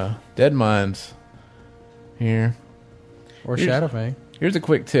in Dead Mines here. Or Here's- Shadowfang. Here's a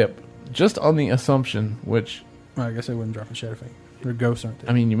quick tip. Just on the assumption, which, Well, I guess I wouldn't drop a Shadowfang. They're ghosts, aren't they?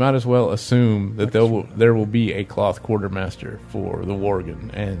 I mean, you might as well assume that there will be a cloth quartermaster for the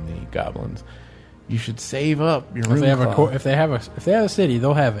Worgen and the goblins. You should save up your room If they have cloth. if they have a city,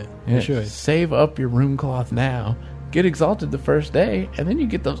 they'll have it. Yeah, They should. save up your room cloth now. Get exalted the first day, and then you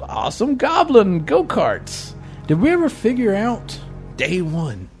get those awesome goblin go-karts. Did we ever figure out Day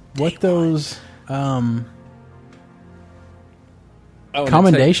one. what those Oh, and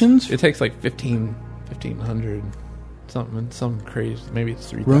commendations? It takes like 1,500 something, some crazy. Maybe it's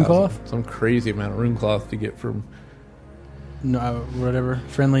 3,000. Rune cloth? Some crazy amount of rune cloth to get from. No, whatever,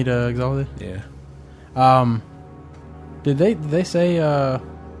 friendly to exalted. Yeah. Did they say?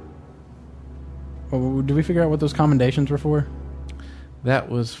 Did we figure out what those commendations were for? That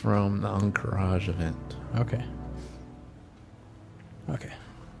was from the Encourage event. Okay.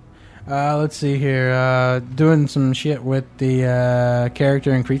 Let's see here. Doing some shit with the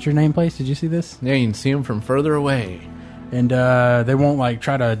character and creature nameplates. Did you see this? Yeah, you can see them from further away. And they won't like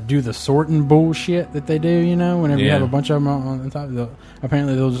try to do the sorting bullshit that they do. You know, whenever you Yeah. have a bunch of them on the top,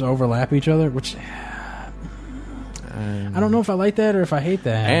 apparently they'll just overlap each other. Which I don't know if I like that or if I hate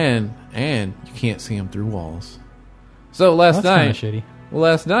that. And you can't see them through walls. So last That's kinda night, shitty.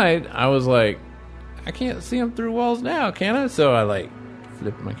 last night I was like, I can't see them through walls now, can I? So I like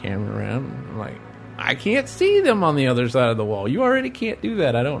flipped my camera around. And I'm like, I can't see them on the other side of the wall. You already can't do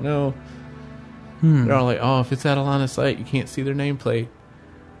that. I don't know. They're all like, oh, if it's out of line of sight, you can't see their nameplate.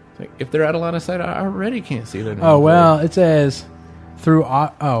 It's like, if they're out of line of sight, I already can't see their nameplate. Oh well, it says through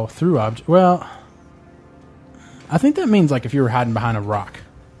object. Well, I think that means like if you were hiding behind a rock,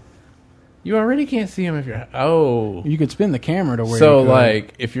 You already can't see them if you're. Oh, you could spin the camera to where. so you could.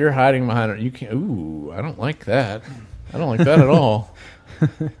 like if you're hiding behind it, you can't. Ooh, I don't like that. I don't like that at all.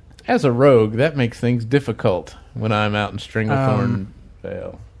 As a rogue, that makes things difficult when I'm out in Stranglethorn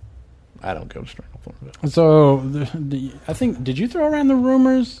Vale. I don't go to Stranglethorn Vale. So I think did you throw around the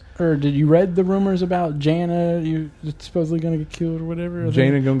rumors or did you read the rumors about Jaina? You supposedly going to get killed or whatever.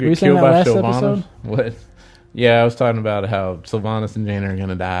 Jaina gonna Were you get saying killed that by last Sylvanas. episode? What? Yeah, I was talking about how Sylvanas and Jaina are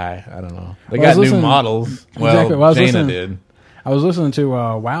gonna die. I don't know. They Well, I was got new listening- models. Well, Exactly. Well, I was Jaina listening- did. I was listening to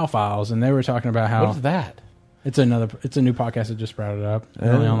WoW Files and they were talking about how What is that? it's a new podcast that just sprouted up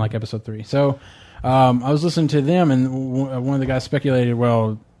early on, like episode 3. So I was listening to them and one of the guys speculated,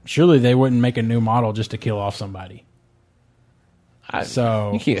 well, surely they wouldn't make a new model just to kill off somebody.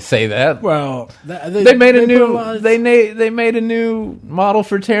 So You can't say that. well, They made a put new. lot of- They made a new model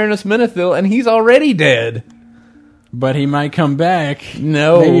for Tyrannus Menethil, and he's already dead. but he might come back.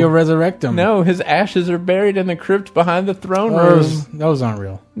 No, Maybe he'll resurrect him. no, his ashes are buried in the crypt behind the throne room. Those aren't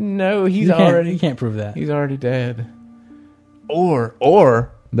real. No, he's You already can't prove that. he's already dead.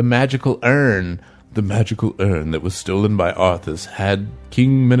 Or the magical urn. The magical urn that was stolen by Arthas had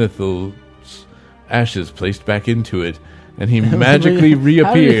King Menethil's ashes placed back into it, and he magically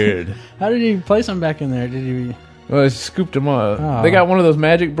reappeared. How did he place him back in there? Did he? Well, they scooped him up. Oh. They got one of those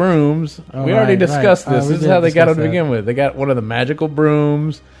magic brooms. Oh, we already right, discussed right. this. We This is did how they got discuss them to that. begin with. They got one of the magical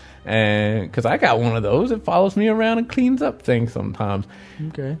brooms, and because I got one of those, it follows me around and cleans up things sometimes.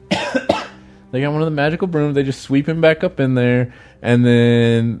 Okay. They got one of the magical brooms. They just sweep him back up in there, and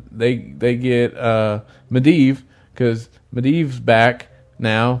then they get Medivh, because Medivh's back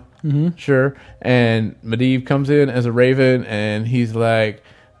now. Mm-hmm. Sure. And Medivh comes in as a raven, and he's like,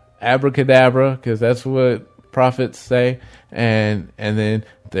 abracadabra, because that's what prophets say. And then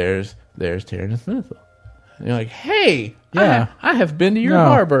there's Tyrannus Menethil. And you're like, hey, Yeah. I have been to your No.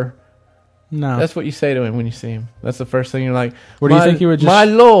 harbor. No. That's what you say to him when you see him. That's the first thing you're like. Or do you think he would just- My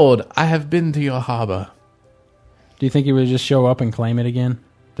lord, I have been to your harbor. Do you think he would just show up and claim it again?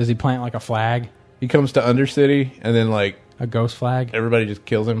 Does he plant like a flag, He comes to Undercity, and then like a ghost flag? everybody just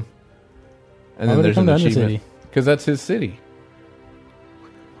kills him. And Why then would he there's come an to achievement. Undercity? because that's his city.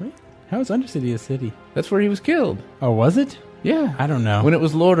 Wait, how is Undercity a city? That's where he was killed. Oh, was it? Yeah. I don't know. When it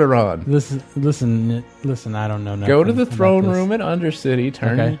was Lordaeron. Listen. I don't know nothing Go to the about throne this. room at Undercity,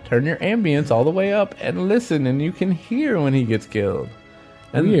 turn your ambience all the way up, and listen, and you can hear when he gets killed.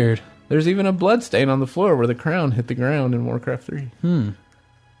 And Weird. There's even a blood stain on the floor where the crown hit the ground in Warcraft 3.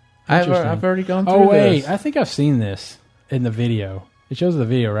 I've already gone through Oh, wait. this. I think I've seen this in the video. It shows the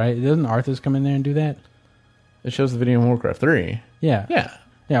video, right? Doesn't Arthas come in there and do that? It shows the video in Warcraft 3. Yeah. Yeah.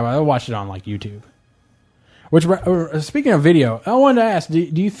 Yeah, well, I watched it on, like, YouTube. Which, speaking of video, I wanted to ask, do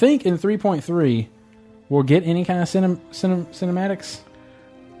you think in 3.3 we'll get any kind of cinematics?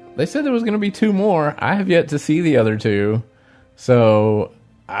 They said there was going to be 2 more. I have yet to see the other 2. So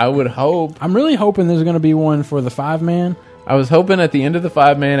I would hope. I'm really hoping there's going to be one for the 5-man. I was hoping at the end of the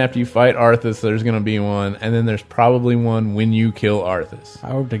 5-man, after you fight Arthas, there's going to be one, and then there's probably one when you kill Arthas. I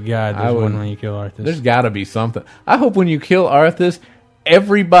hope to God there's one when you kill Arthas. There's got to be something. I hope when you kill Arthas,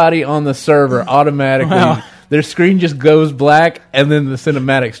 everybody on the server automatically, their screen just goes black, and then the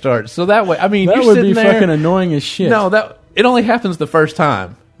cinematic starts. So that way, I mean, that you're would sitting be there, fucking annoying as shit. No, it only happens the first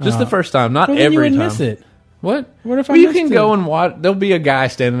time. Just the first time, not well, then every you would time. miss it. What? What if I you missed can it? go and watch. There'll be a guy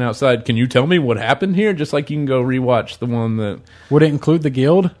standing outside. Can you tell me what happened here? Just like you can go rewatch the one that. Would it include the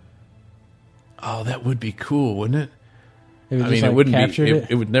guild? Oh, that would be cool, wouldn't it? If I mean, like it wouldn't captured be.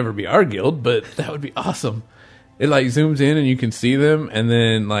 It would never be our guild, but that would be awesome. It like zooms in and you can see them, and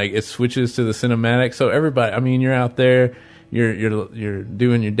then like it switches to the cinematic. So everybody, I mean, you're out there, you're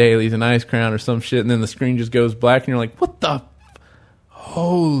doing your dailies in Ice Crown or some shit, and then the screen just goes black, and you're like, what the.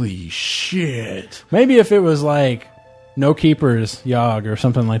 Holy shit. Maybe if it was like No Keepers Yogg or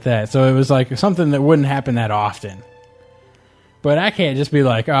something like that. So it was like something that wouldn't happen that often. But I can't just be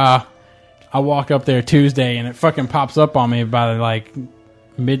like, I walk up there Tuesday and it fucking pops up on me by like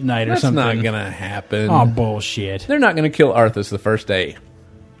midnight or something. That's not going to happen. Oh, bullshit. They're not going to kill Arthas the first day.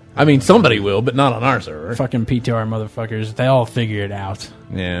 I mean, somebody will, but not on our server. Fucking PTR motherfuckers. They all figure it out.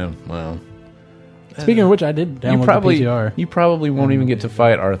 Yeah, well. Speaking of which, I did download the PTR. You probably won't even get to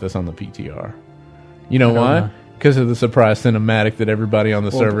fight Arthas on the PTR. You know why? Because of the surprise cinematic that everybody on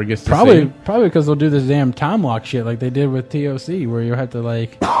the server gets to see. Probably because they'll do this damn time lock shit like they did with TOC, where you'll have to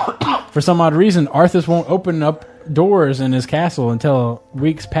like, for some odd reason, Arthas won't open up doors in his castle until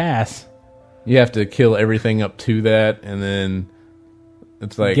weeks pass. You have to kill everything up to that, and then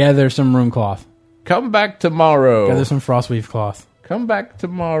it's like gather some rune cloth. Come back tomorrow. Gather some frostweave cloth. Come back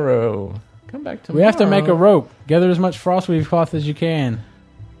tomorrow. Come back tomorrow. We have to make a rope. Gather as much frostweave cloth as you can.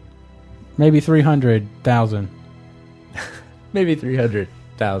 Maybe 300,000. Maybe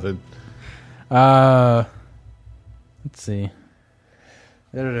 300,000. Let's see.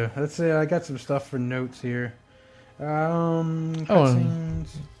 Let's see. I got some stuff for notes here. Cutscenes.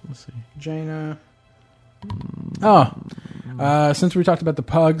 Let's see. Jaina. Since we talked about the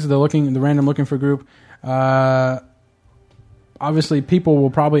pugs, the random looking for group, obviously people will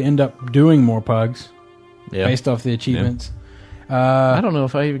probably end up doing more pugs based off the achievements. I don't know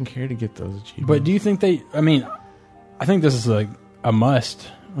if I even care to get those achievements. But do you think I think this is like a must,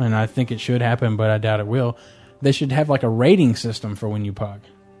 and I think it should happen, but I doubt it will. They should have like a rating system for when you pug.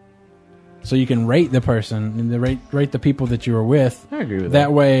 So you can rate the person and rate the people that you were with. I agree with that.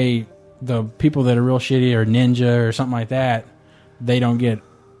 That way, the people that are real shitty or ninja or something like that, they don't get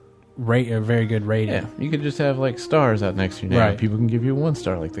a very good rating. Yeah, you could just have like stars out next to your name. Right. People can give you a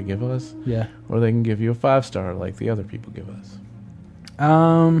 1-star like they give us. Yeah. Or they can give you a 5-star like the other people give us.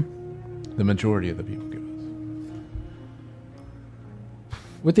 The majority of the people give us.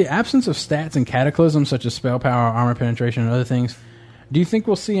 With the absence of stats and cataclysms such as spell power, armor penetration, and other things, do you think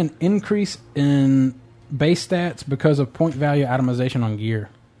we'll see an increase in base stats because of point value atomization on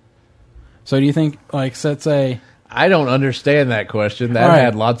gear? So do you think, like, let's say... I don't understand that question. That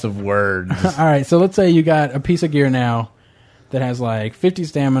had lots of words. All right, so let's say you got a piece of gear now that has like 50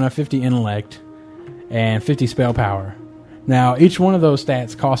 stamina, 50 intellect, and 50 spell power. Now, each one of those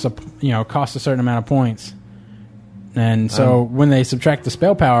stats costs a certain amount of points. And so when they subtract the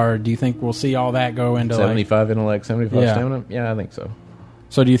spell power, do you think we'll see all that go into 75 intellect, 75 stamina? Yeah, I think so.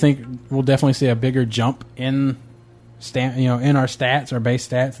 So do you think we'll definitely see a bigger jump in in our stats, our base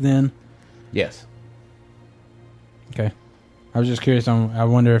stats then? Yes. Okay. I was just curious. I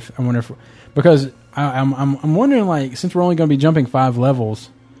wonder if because I'm wondering, like, since we're only going to be jumping 5 levels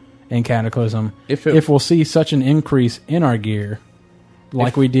in Cataclysm, if we'll see such an increase in our gear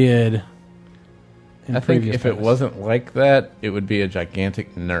like we did. I think if it wasn't like that, it would be a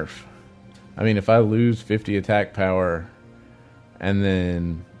gigantic nerf. I mean, if I lose 50 attack power and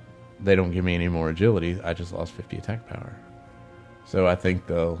then they don't give me any more agility, I just lost 50 attack power. So I think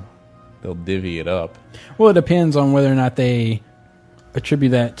they'll they'll divvy it up. Well, it depends on whether or not they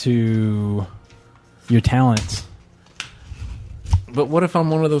attribute that to your talents. But what if I'm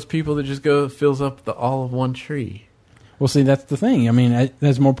one of those people that just fills up all of one tree? Well, see, that's the thing. I mean,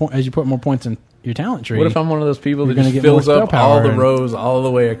 as you put more points in your talent tree. What if I'm one of those people that you're just gonna get more fills up spell all power the and- rows all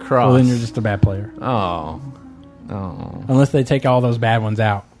the way across? Well, then you're just a bad player. Oh. Unless they take all those bad ones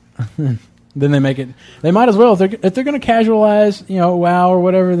out. Then they make it. They might as well if they're going to casualize, WoW or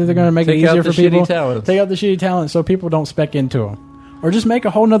whatever. They're going to make Take it out easier the for people. shitty talents. Take out the shitty talents so people don't spec into them, or just make a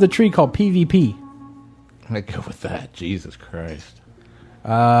whole nother tree called PvP. I go with that. Jesus Christ.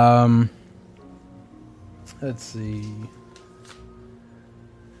 Let's see.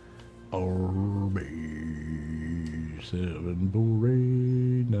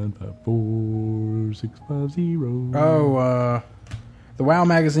 RB748954650. The WoW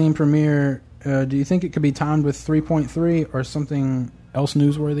magazine premiere. Do you think it could be timed with 3.3 or something else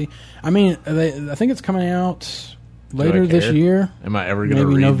newsworthy? I mean, I think it's coming out later this year. Am I ever going to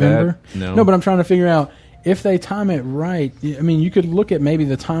maybe read November? that? No, but I'm trying to figure out if they time it right. I mean, you could look at maybe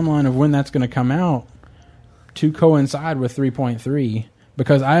the timeline of when that's going to come out to coincide with 3.3,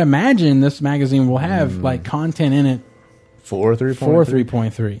 because I imagine this magazine will have like content in it for 3.3. For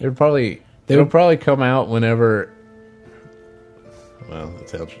 3.3. It'll probably come out whenever. Well, it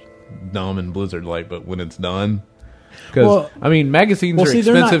sounds dumb and Blizzard-like, but when it's done. Because magazines are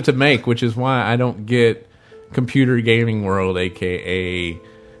expensive to make, which is why I don't get Computer Gaming World, aka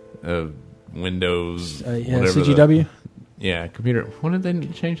Windows. Whatever CGW. Computer. What did they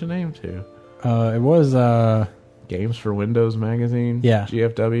change the name to? It was Games for Windows magazine. Yeah.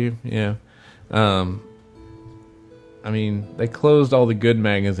 GFW. Yeah. I mean, they closed all the good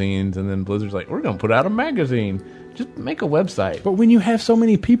magazines, and then Blizzard's like, we're going to put out a magazine. Just make a website. But when you have so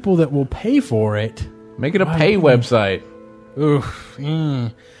many people that will pay for it, make it a pay website. Oof.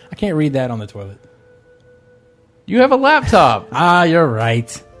 I can't read that on the toilet. You have a laptop. You're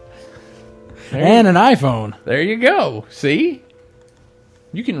right. And an iPhone. There you go. See?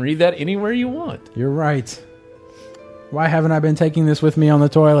 You can read that anywhere you want. You're right. Why haven't I been taking this with me on the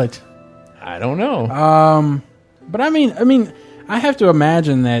toilet? I don't know. But I mean, I have to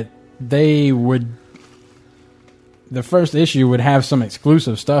imagine that they would. The first issue would have some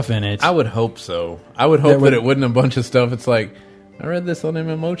exclusive stuff in it. I would hope so. I would hope that it wouldn't a bunch of stuff. It's like, I read this on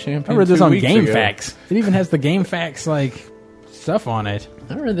MMO Champion. I read this on Game ago. Facts. It even has the Game Facts stuff on it.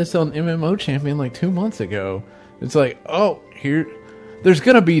 I read this on MMO Champion 2 months ago. It's like, oh, here, there's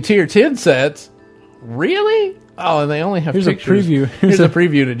gonna be tier 10 sets. Really? Oh, and they only have Here's pictures. A preview. Here's a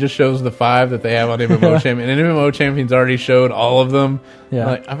preview that just shows the 5 that they have on MMO Champion, and MMO Champion's already showed all of them.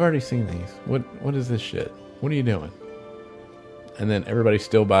 Yeah. I've already seen these. What is this shit? What are you doing? And then everybody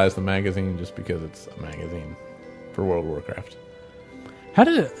still buys the magazine just because it's a magazine for World of Warcraft. How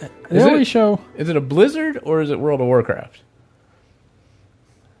did it? They always show. Is it a Blizzard or is it World of Warcraft?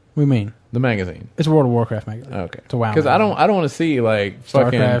 What do you mean? The magazine. It's a World of Warcraft magazine. Okay. It's a WoW. Because I don't want to see StarCraft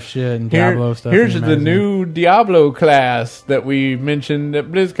fucking shit and Diablo stuff. Here's in the magazine. new Diablo class that we mentioned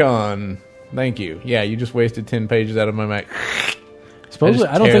at BlizzCon. Thank you. Yeah, you just wasted 10 pages out of my Mac. Supposedly,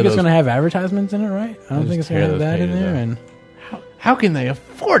 I don't think it's going to have advertisements in it, right? I don't think it's going to have that in there. And how can they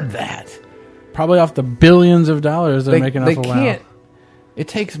afford that? Probably off the billions of dollars they're making off of WoW. It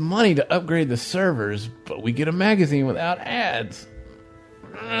takes money to upgrade the servers, but we get a magazine without ads.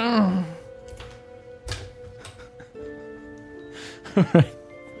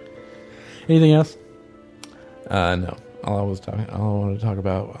 Anything else? No. All I wanted to talk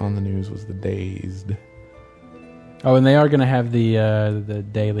about on the news was the Dazed. Oh, and they are going to have the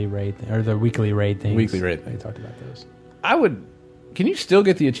daily raid or the weekly raid things. Weekly raid. They talked about those. Can you still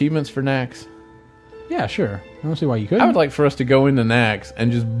get the achievements for Nax? Yeah, sure. I don't see why you couldn't. I would like for us to go into Nax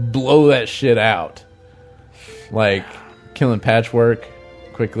and just blow that shit out. Like killing Patchwork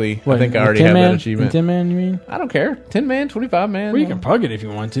quickly. I think I already have that achievement. 10 man, you mean? I don't care. 10 man, 25 man. Well, you can pug it if you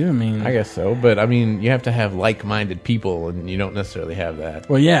want to. I mean, I guess so. But I mean, you have to have like-minded people, and you don't necessarily have that.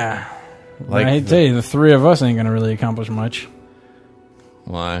 Well, yeah. I hate to tell you, the three of us ain't going to really accomplish much.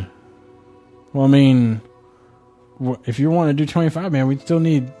 Why? Well, I mean, if you want to do 25 man, we'd still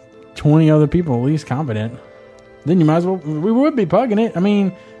need 20 other people at least competent. Then you might as well. We would be pugging it. I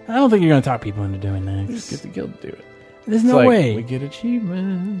mean, I don't think you're going to talk people into doing that. Just get the guild to do it. There's no way. We get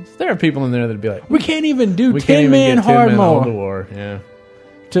achievements. There are people in there that'd be like, we can't even do 10-man hard mode. War. Yeah. To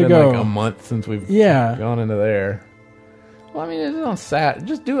it's been go. like a month since we've gone into there. Well, I mean, it's on Sat.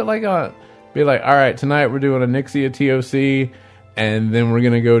 Just do it be like, all right, tonight we're doing a Nixia TOC, and then we're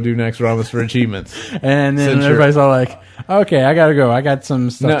going to go do next Ramos for achievements. And then everybody's all like, Okay, I gotta go. I got some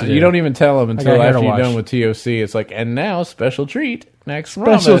stuff No, to do. you don't even tell them until got hair to after you're wash. done with TOC. It's like, and now special treat, Nax Special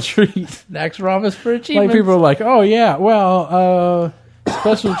Ramas. treat. Nax Ramas for achievements. Like people are like, oh yeah, well,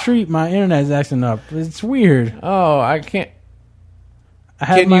 special treat. My internet's acting up. It's weird. Oh, I can't. I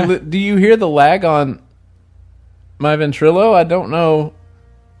have my, Do you hear the lag on my Ventrilo? I don't know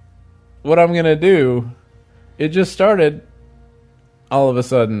what I'm gonna do. It just started all of a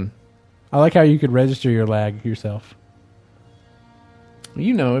sudden. I like how you could register your lag yourself.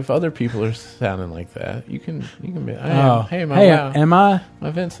 You know, if other people are sounding like that, you can be. Oh, Hey, am I my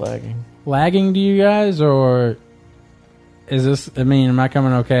vent's lagging. lagging to you guys, or is this? I mean, am I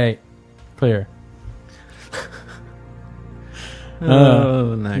coming okay? Clear.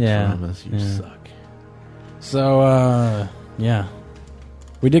 Oh, Nax yeah, Ramas, you yeah. suck. So, yeah,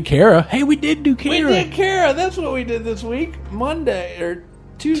 we did Kara. Hey, we did do Kara. We did Kara. That's what we did this week. Monday or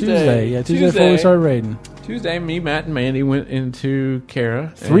Tuesday. Tuesday before we started raiding. Tuesday, me, Matt, and Mandy went into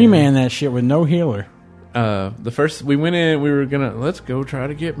Kara. 3-man that shit with no healer. The first we went in, we were gonna let's go try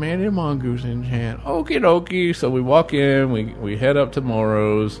to get Mandy and Mongoose enchant. Okie dokie. So we walk in, we head up to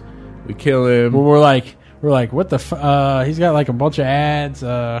Morrow's, we kill him. Well, we're like, what the? He's got like a bunch of ads.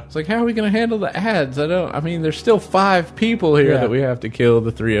 It's like, how are we gonna handle the ads? I mean, there's still 5 people here that we have to kill.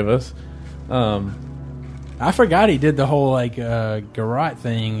 The 3 of us. I forgot he did the whole like garrote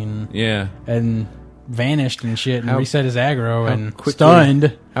thing and vanished and shit and reset his aggro and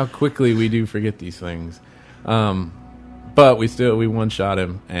stunned. How quickly we do forget these things. But we one-shot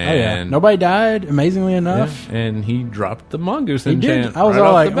him. And nobody died, amazingly enough. Yeah, and he dropped the Mongoose He enchant. did. I was right all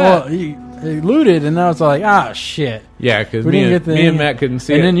off like, the bat. well, he looted, and I was like, shit. Yeah, because We me, didn't and- get the me and thing. Matt couldn't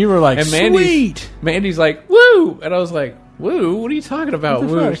see And it. then you were like, and sweet. Mandy's like, woo! And I was like, woo? What are you talking about, What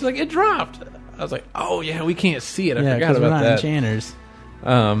the woo? fuck? She's like, it dropped. I was like, oh, yeah, we can't see it. I Yeah, forgot because we're about not that. enchanters.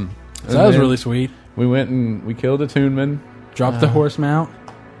 So So that was really sweet. We went and we killed a Toonman. Dropped the horse mount.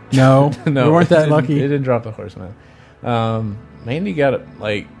 No, No, we weren't that it lucky. didn't drop the horseman. Mandy got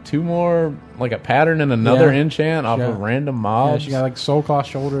like 2 more, like a pattern and another Yeah. enchant off Yeah. of random Yeah, mobs. she got like soul claw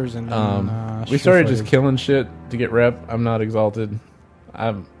shoulders and we started just killing shit to get rep. I'm not exalted.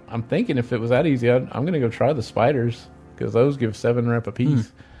 I'm thinking if it was that easy, I'm going to go try the spiders because those give 7 rep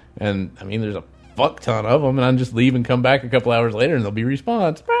apiece. And I mean, there's a fuck ton of them, and I just leave and come back a couple hours later, and they'll be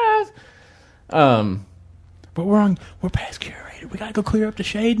respawned. Surprise! But we're past curated. We gotta go clear up the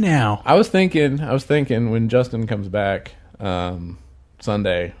shade now. I was thinking when Justin comes back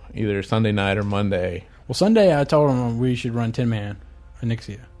Sunday, either Sunday night or Monday. Well, Sunday I told him we should run 10-man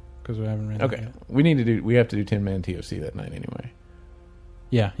Onyxia because we haven't ran. Okay, that yet. we have to do 10-man TOC that night anyway.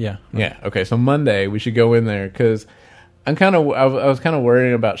 Yeah. Yeah. Okay, so Monday we should go in there because I was kind of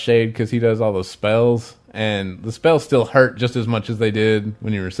worrying about Shade because he does all those spells, and the spells still hurt just as much as they did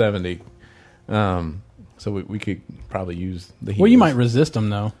when you were 70. So we could probably use the heals. Well, you might resist him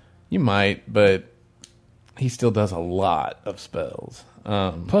though. You might, but he still does a lot of spells.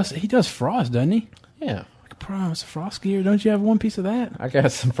 Plus, he does frost, doesn't he? Yeah. Like a promise, frost gear. Don't you have one piece of that? I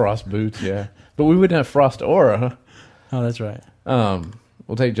got some frost boots, yeah. But we wouldn't have frost aura. Oh, that's right.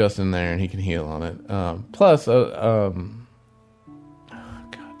 We'll take Justin there and he can heal on it. Plus, goddamn,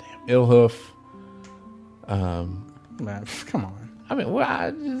 Illhoof. Man, come on. I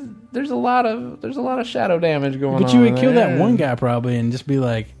mean, there's a lot of shadow damage going on. But you would kill there. that one guy probably and just be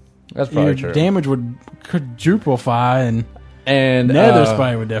like, That's probably your true. damage would quadruplify and Nether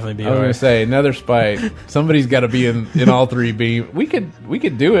Spite would definitely be I was alright. gonna say Nether Spite. Somebody's got to be in all 3 beam. We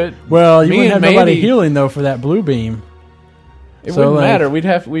could do it. Well, you Me wouldn't have and nobody Mandy- healing though for that blue beam. It So, wouldn't like- matter.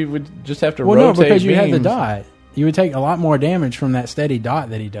 We would just have to Well, rotate no, because you had the beams. dot. You would take a lot more damage from that steady dot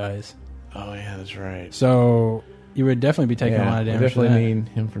that he does. Oh yeah, that's right. So you would definitely be taking a lot of we damage. definitely from need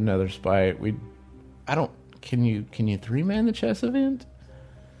him for Nether Spite. Can you 3-man the chess event?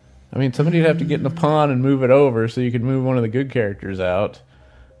 I mean, somebody'd have to get in the pond and move it over so you could move one of the good characters out.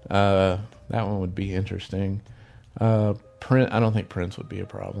 That one would be interesting. I don't think Prince would be a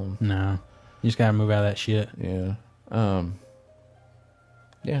problem. No, you just gotta move out of that shit. Yeah.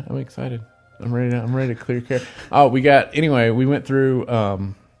 Yeah, I'm excited. I'm ready to clear care. Oh, we went through.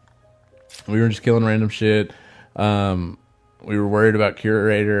 We were just killing random shit. We were worried about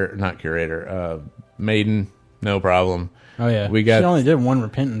Maiden. No problem. Oh yeah, We got- She only did one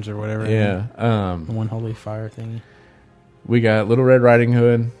repentance or whatever. Yeah. The one holy fire thingy. We got Little Red Riding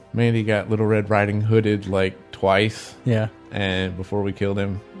Hood. Mandy got Little Red Riding Hooded like twice. Yeah. And before we killed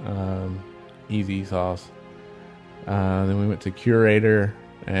him, easy sauce. Then we went to Curator,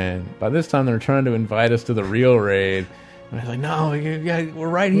 and by this time they were trying to invite us to the real raid. And I was like, "No, we're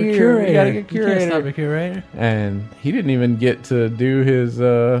right here. Curator. We gotta get You can't Curator." stop a curator. And he didn't even get to do his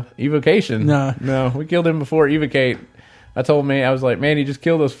evocation. No. We killed him before evocate. I told Manny, I was like, Manny, just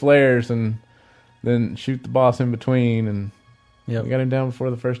kill those flares and then shoot the boss in between, and we got him down before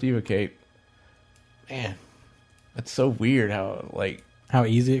the first evocate. Man, that's so weird how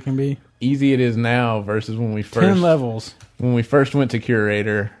easy it can be. Easy it is now versus when we first 10 levels. When we first went to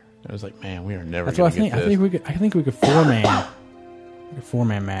Curator, I was like, man, we are never. That's what I think. This. I think we could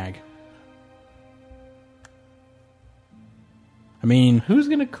 4-man mag. I mean, who's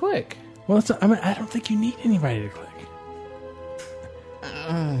gonna click? Well, I don't think you need anybody to click.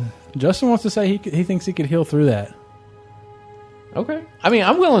 Justin wants to say he thinks he could heal through that. Okay. I mean,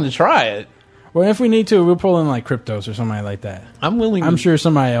 I'm willing to try it. Well, if we need to, we'll pull in like Cryptos or somebody like that. I'm willing. I'm sure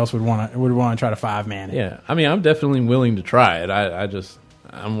somebody else would want to try to 5-man it. Yeah, I mean, I'm definitely willing to try it.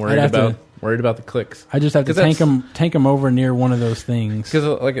 I'm worried about the clicks. I just have to tank them over near one of those things.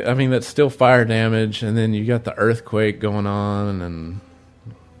 Because that's still fire damage, and then you got the earthquake going on, and then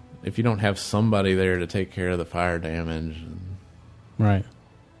if you don't have somebody there to take care of the fire damage, right?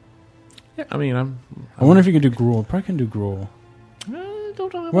 Yeah, I mean, I wonder if you can do Gruul. Probably can do Gruul. I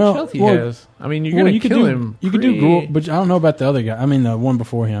don't know how much health he has. I mean, you're going to kill him. You could do Gruul, but I don't know about the other guy. I mean, the one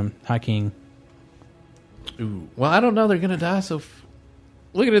before him, High King. Ooh. Well, I don't know. They're going to die. So,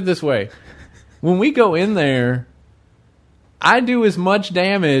 look at it this way: when we go in there, I do as much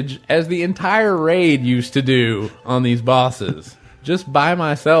damage as the entire raid used to do on these bosses, just by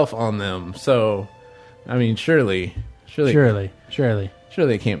myself on them. So, I mean, surely,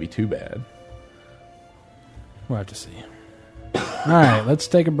 it can't be too bad. We'll have to see. All right, let's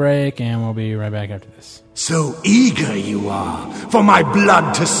take a break, and we'll be right back after this. So eager you are for my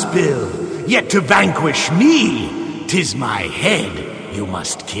blood to spill, yet to vanquish me, 'tis my head you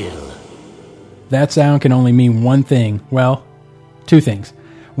must kill. That sound can only mean one thing. Well, two things.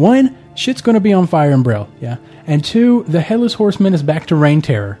 One, shit's going to be on fire in Brill, yeah. And two, the Headless Horseman is back to reign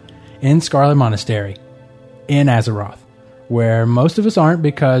terror in Scarlet Monastery in Azeroth, where most of us aren't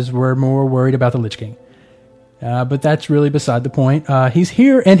because we're more worried about the Lich King. But that's really beside the point. He's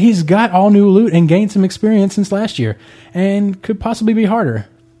here, and he's got all new loot and gained some experience since last year, and could possibly be harder.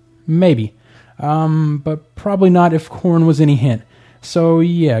 Maybe. But probably not if Khorne was any hint. So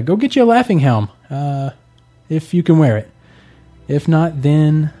yeah, go get you a Laughing Helm, if you can wear it. If not,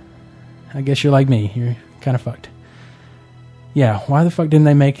 then I guess you're like me. You're kind of fucked. Yeah, why the fuck didn't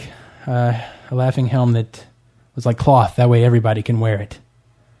they make a Laughing Helm that was like cloth? That way everybody can wear it.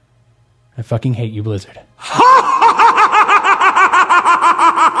 I fucking hate you, Blizzard.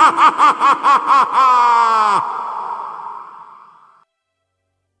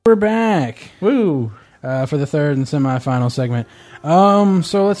 We're back. Woo! For the third and semi-final segment.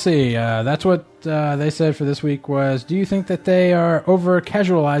 So let's see. That's what they said for this week was, do you think that they are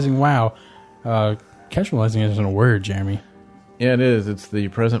over-casualizing WoW? Casualizing isn't a word, Jeremy. Yeah, it is. It's the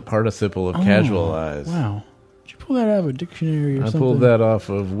present participle of casualize. Wow. Did you pull that out of a dictionary or something? I pulled that off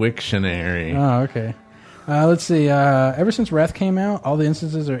of Wiktionary. Oh, okay. Let's see. Ever since Wrath came out, all the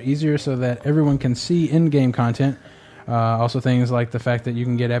instances are easier so that everyone can see in-game content. Also things like the fact that you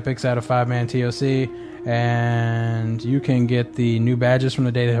can get epics out of 5-man TOC, and you can get the new badges from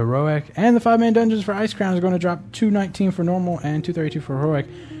the Day of the Heroic, and the 5-man dungeons for Ice Crown is going to drop 219 for normal and 232 for Heroic,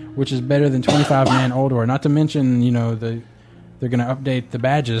 which is better than 25-man Oldor. Not to mention, they're going to update the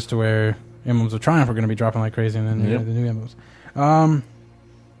badges to where Emblems of Triumph are going to be dropping like crazy, and then the new emblems.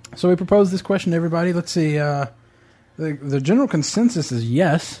 So we proposed this question to everybody. Let's see. The general consensus is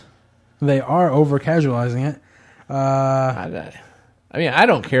yes, they are over-casualizing it. I mean, I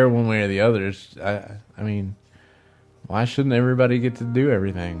don't care one way or the others. I mean, why shouldn't everybody get to do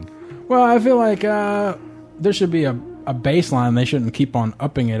everything? Well, I feel like there should be a baseline. They shouldn't keep on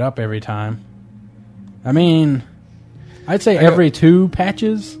upping it up every time. I mean, I'd say every 2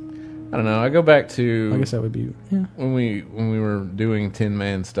 patches. I don't know. I go back to, I guess that would be when we were doing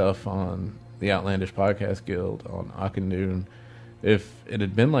 10-man stuff on the Outlandish Podcast Guild on Akandun. If it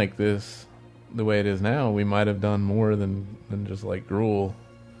had been like this, the way it is now, we might have done more than just like Gruul.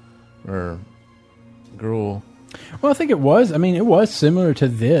 Well, I think it was. I mean, it was similar to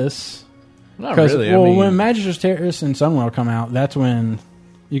this. Not really. Well, when Magister's Terrace and Sunwell come out, that's when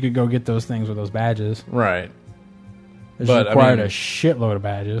you could go get those things with those badges. Right. It required a shitload of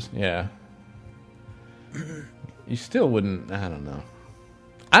badges. Yeah. You still wouldn't. I don't know.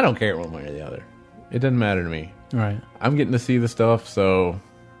 I don't care one way or the other. It doesn't matter to me. Right. I'm getting to see the stuff, so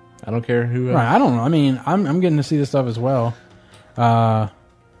I don't care who else. Right. I don't know. I mean, I'm getting to see the stuff as well. I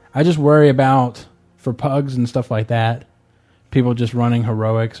just worry about, for pugs and stuff like that, people just running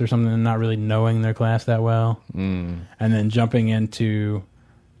heroics or something and not really knowing their class that well. And then jumping into,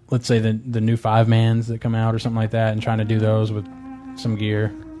 let's say, the new 5-mans that come out or something like that and trying to do those with some gear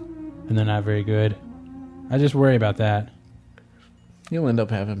and they're not very good. I just worry about that. You'll end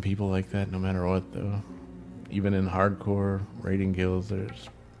up having people like that no matter what, though. Even in hardcore raiding guilds, there's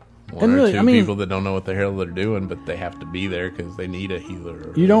one or two people that don't know what the hell they're doing, but they have to be there because they need a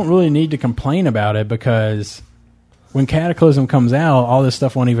healer. You don't really need to complain about it because when Cataclysm comes out, all this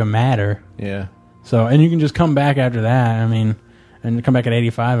stuff won't even matter. Yeah. So, and you can just come back after that. I mean, and come back at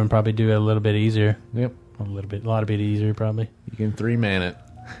 85 and probably do it a little bit easier. Yep. A lot of bit easier, probably. You can 3-man it.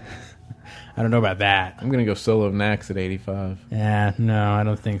 I don't know about that. I'm going to go solo Nax at 85. Yeah, no, I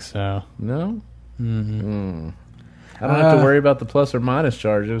don't think so. No? Mm-hmm. I don't have to worry about the plus or minus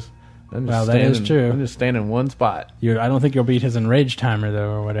charges. That is true. I'm just staying in one spot. I don't think you'll beat his enrage timer,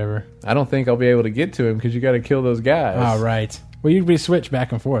 though, or whatever. I don't think I'll be able to get to him because you got to kill those guys. Oh, right. Well, you'd be switched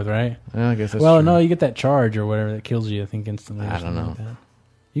back and forth, right? I guess that's true. No, you get that charge or whatever that kills you, I think, instantly. I don't know. Like that.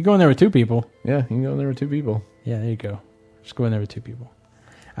 You go in there with 2 people. Yeah, you can go in there with 2 people. Yeah, there you go. Just go in there with 2 people.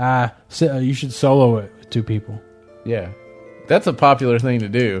 You should solo it with 2 people. Yeah. That's a popular thing to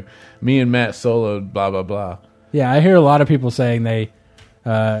do. Me and Matt soloed blah, blah, blah. Yeah, I hear a lot of people saying they,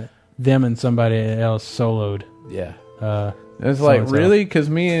 them and somebody else soloed. Yeah. It's like, really? Because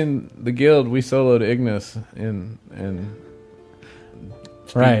me and the guild, we soloed Ignis and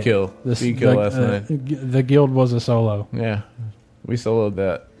Speed Kill. Speed Kill last night. The guild was a solo. Yeah. We soloed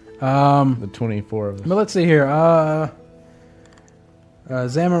that. The 24 of us. But let's see here.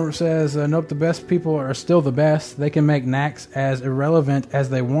 Zammer says, nope, the best people are still the best. They can make Nax as irrelevant as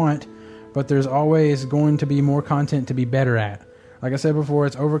they want, but there's always going to be more content to be better at. Like I said before,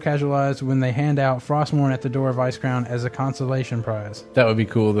 it's over-casualized when they hand out Frostmourne at the door of Icecrown as a consolation prize. That would be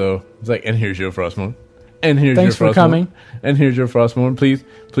cool, though. It's like, and here's your Frostmourne. And here's Thanks your Frostmourne. for coming. And here's your Frostmourne. Please,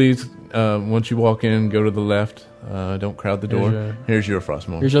 once you walk in, go to the left. Don't crowd the door. Here's your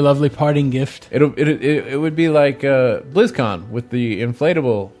Frostmourne. Here's your lovely parting gift. It would be like BlizzCon with the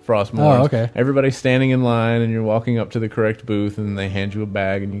inflatable Frostmourne. Oh, okay. Everybody's standing in line, and you're walking up to the correct booth, and they hand you a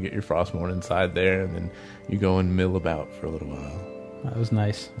bag, and you get your Frostmourne inside there, and then you go and mill about for a little while. That was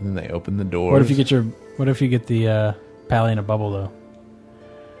nice. And then they open the doors. What if you get the Pally in a bubble, though?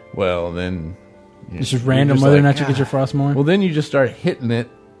 Well, then it's just random whether or not you get your Frostmourne? Well, then you just start hitting it,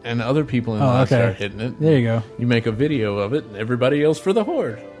 and other people in line start hitting it. There you go. You make a video of it, and everybody yells for the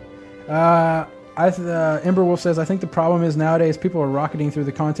horde. Emberwolf says, I think the problem is nowadays people are rocketing through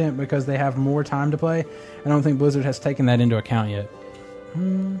the content because they have more time to play. I don't think Blizzard has taken that into account yet.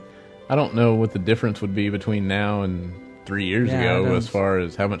 I don't know what the difference would be between now and 3 years ago as far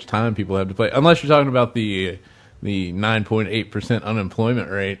as how much time people have to play. Unless you're talking about the 9.8% unemployment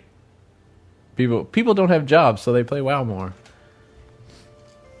rate. People don't have jobs, so they play WoW more.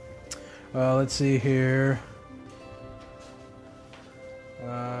 Let's see here.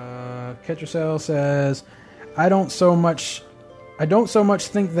 Ketracel says, I don't so much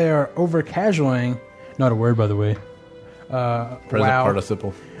think they are over casualing. Not a word, by the way. Present WoW.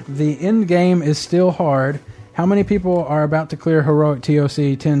 participle. The end game is still hard. How many people are about to clear heroic TOC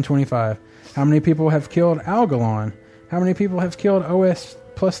 1025? How many people have killed Algalon? How many people have killed OS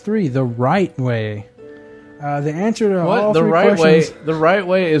 +3 the right way? The answer to all three questions... The right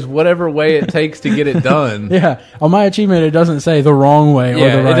way is whatever way it takes to get it done. Yeah. On my achievement, it doesn't say the wrong way or the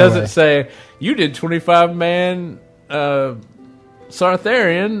right way. It doesn't say, you did 25-man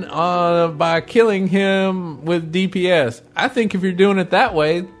Sartharian by killing him with DPS. I think if you're doing it that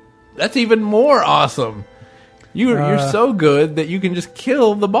way, that's even more awesome. You're so good that you can just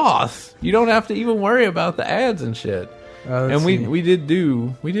kill the boss. You don't have to even worry about the ads and shit. And we did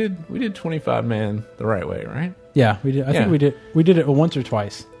 25-man the right way, right? Yeah, we did. I think we did it once or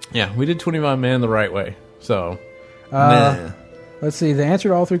twice. Yeah, we did 25-man the right way. So, let's see. The answer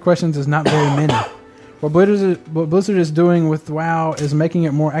to all three questions is not very many. What Blizzard is doing with WoW is making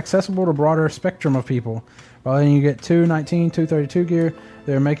it more accessible to a broader spectrum of people. While then you get 219, 232 gear,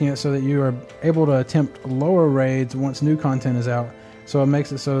 they're making it so that you are able to attempt lower raids once new content is out. So it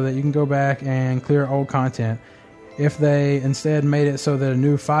makes it so that you can go back and clear old content. If they instead made it so that a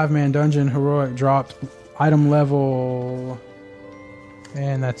new 5-man dungeon heroic dropped item level...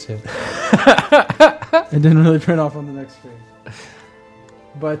 And that's it. It didn't really print off on the next screen.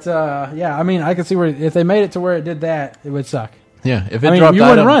 But, yeah, I mean, I can see where... If they made it to where it did that, it would suck. Yeah, if you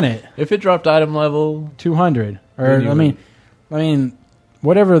wouldn't run it. If it dropped item level 200, or I mean,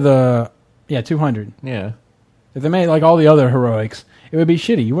 whatever the 200. Yeah. If they made like all the other heroics, it would be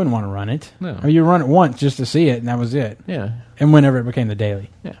shitty. You wouldn't want to run it. No. Or you run it once just to see it, and that was it. Yeah. And whenever it became the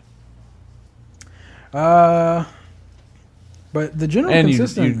daily. Yeah. But the general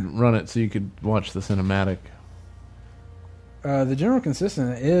consistent... And you'd run it so you could watch the cinematic. The general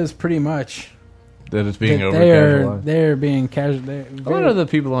consistent is pretty much... That it's being over-casualized. They're being casual. A lot of the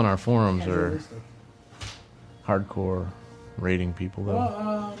people on our forums are hardcore rating people,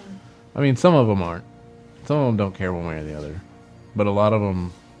 though. I mean, some of them aren't. Some of them don't care one way or the other. But a lot of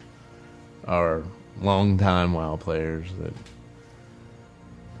them are long-time WoW players that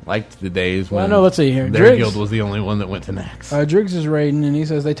liked the days when no, let's see here. their Driggs, guild was the only one that went to Nax. Driggs is rating, and he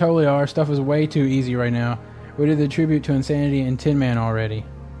says they totally are. Stuff is way too easy right now. We did the tribute to Insanity and Tin Man already.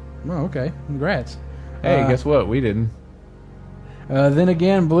 Oh, okay. Congrats. Hey, guess what? We didn't. Then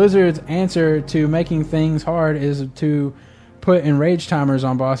again, Blizzard's answer to making things hard is to put enrage timers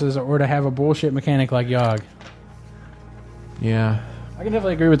on bosses or to have a bullshit mechanic like Yogg. Yeah. I can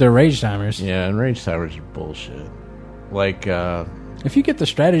definitely agree with their rage timers. Yeah, enrage timers are bullshit. Like, if you get the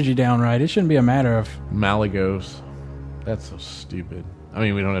strategy down right, it shouldn't be a matter of... Malagos. That's so stupid. I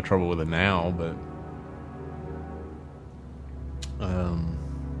mean, we don't have trouble with it now, but...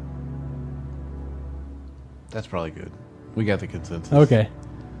 that's probably good. We got the consensus. Okay.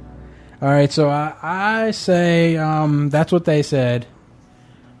 All right, so I say that's what they said.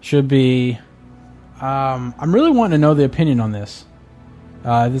 Should be... I'm really wanting to know the opinion on this.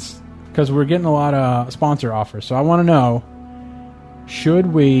 This because we're getting a lot of sponsor offers. So I want to know, should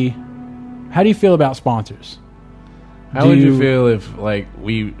we... How do you feel about sponsors? How would you feel if, like,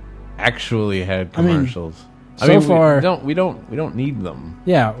 we actually had commercials? I mean, far... We don't need them.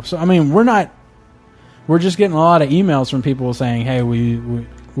 Yeah, so, I mean, we're just getting a lot of emails from people saying, hey, we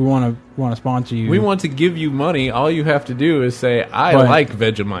want to sponsor you. We want to give you money. All you have to do is say, I like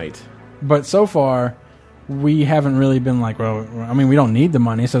Vegemite. But so far, we haven't really been like, well, I mean, we don't need the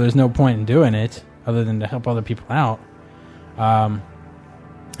money, so there's no point in doing it other than to help other people out. And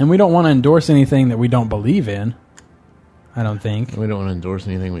we don't want to endorse anything that we don't believe in, I don't think. We don't want to endorse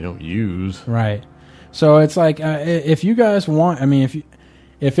anything we don't use. Right. So it's like, if you guys want, I mean,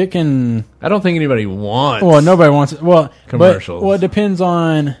 if it can... I don't think anybody wants... Well, nobody wants it. Well, commercials. Well, it depends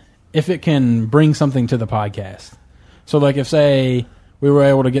on if it can bring something to the podcast. So, like, if, say, we were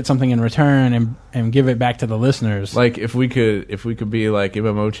able to get something in return and give it back to the listeners. Like, if we could be, like,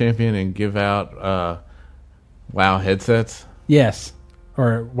 MMO champion and give out WoW headsets. Yes.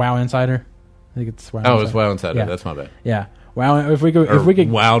 Or WoW Insider. I think it's WoW Insider. Oh, it's WoW Insider. Yeah. That's my bad. Yeah. WoW, if we could...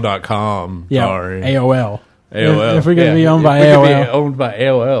 WoW.com. Yeah, Sorry. AOL. AOL. If we could be owned by if we AOL. could be owned by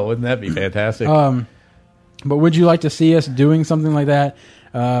AOL, wouldn't that be fantastic? But would you like to see us doing something like that,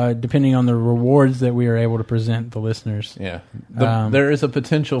 depending on the rewards that we are able to present the listeners? Yeah. There is a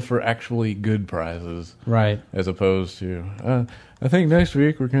potential for actually good prizes. Right. As opposed to, I think next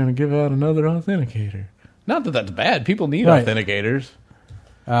week we're going to give out another authenticator. Not that that's bad. People need authenticators.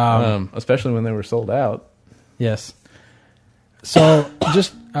 Especially when they were sold out. Yes. So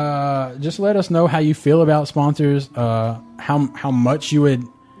just let us know how you feel about sponsors. How much you would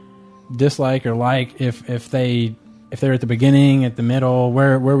dislike or like if they're at the beginning, at the middle.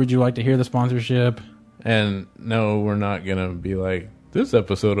 Where would you like to hear the sponsorship? And no, we're not gonna be like, this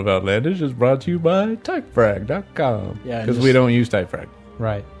episode of Outlandish is brought to you by Typefrag.com. Yeah, because we don't use Typefrag.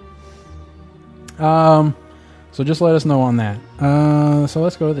 Right. So just let us know on that. So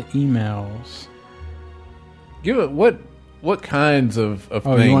let's go to the emails. Give it what kinds of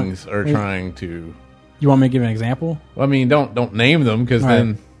things are trying to... You want me to give an example? Well, I mean, don't name them, because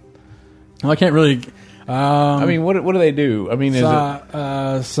then... Well, I can't really... I mean, what do they do? I mean, is it...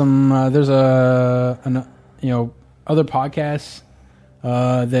 there's other podcasts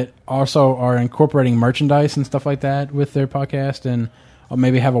that also are incorporating merchandise and stuff like that with their podcast, and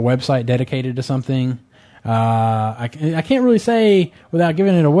maybe have a website dedicated to something. I can't really say without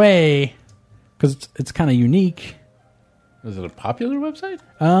giving it away, because it's kind of unique. Is it a popular website?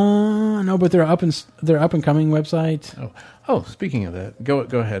 No, but they're up and coming website. Oh, speaking of that, go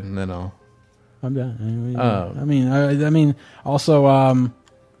ahead and then I'll. I'm done. I mean, also,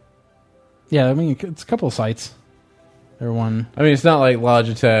 yeah. I mean, it's a couple of sites. They're one. I mean, it's not like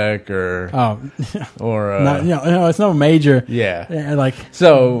Logitech or no, it's no major. Yeah, like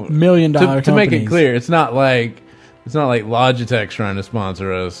so $1 million to make it clear, it's not like Logitech's trying to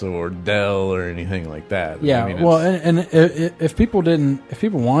sponsor us or Dell or anything like that. Yeah, I mean, well, and if people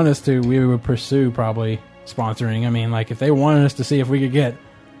wanted us to, we would pursue probably sponsoring. I mean, like if they wanted us to see if we could get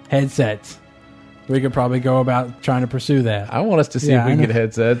headsets, we could probably go about trying to pursue that. I want us to see if we can get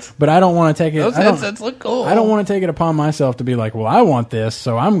headsets, but I don't want to take it. Those headsets look cool. I don't want to take it upon myself to be like, well, I want this,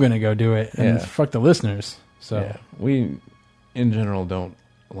 so I'm going to go do it, and fuck the listeners. So we, in general, don't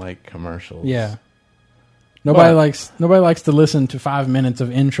like commercials. Yeah. Nobody likes to listen to 5 minutes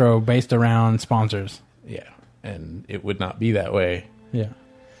of intro based around sponsors. Yeah, and it would not be that way. Yeah.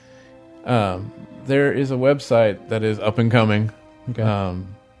 There is a website that is up and coming. Okay.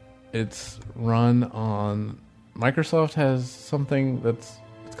 It's run on... Microsoft has something it's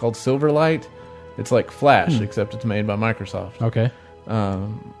called Silverlight. It's like Flash, except it's made by Microsoft. Okay.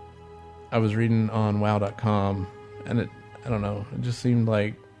 I was reading on WoW.com, and I don't know, it just seemed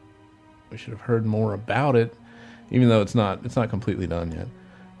like we should have heard more about it, even though it's not completely done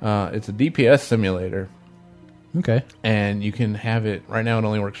yet. It's a DPS simulator. Okay. And you can have it, right now it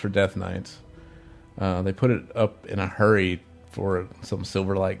only works for Death Knights. They put it up in a hurry for some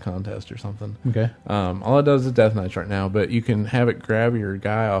Silverlight contest or something. Okay. All it does is Death Knights right now, but you can have it grab your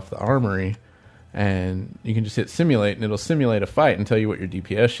guy off the armory, and you can just hit simulate, and it'll simulate a fight and tell you what your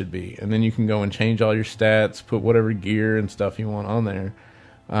DPS should be. And then you can go and change all your stats, put whatever gear and stuff you want on there.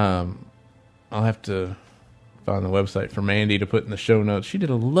 I'll have to find the website for Mandy to put in the show notes. She did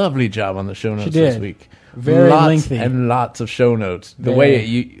a lovely job on the show notes this week. Very lengthy. And lots of show notes. The way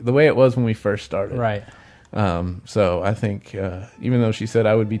it was when we first started. Right. So I think, even though she said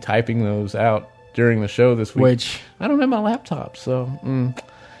I would be typing those out during the show this week, which I don't have my laptop, so.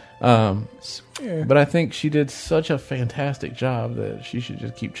 But I think she did such a fantastic job that she should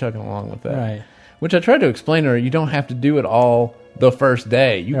just keep chugging along with that. Right. Which I tried to explain to her. You don't have to do it all the first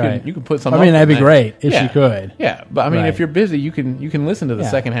day. You can put some. I mean, that'd be great if she could. Yeah, but I mean, if you're busy, you can listen to the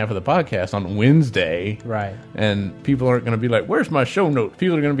second half of the podcast on Wednesday. Right. And people aren't going to be like, "Where's my show notes?"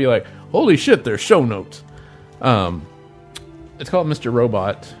 People are going to be like, "Holy shit, there's show notes." It's called Mr.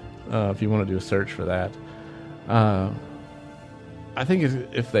 Robot. If you want to do a search for that. I think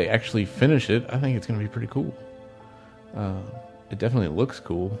if they actually finish it, I think it's going to be pretty cool. It definitely looks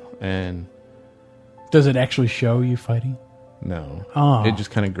cool. And does it actually show you fighting? No. Oh. It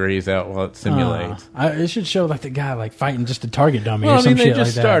just kind of grays out while it simulates. It should show like the guy like fighting just a target dummy well, or some shit like that. They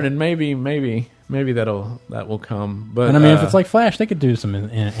just started. Maybe that will come. But and I mean, if it's like Flash, they could do some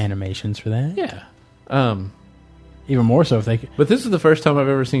animations for that. Yeah. Even more so if they could. But this is the first time I've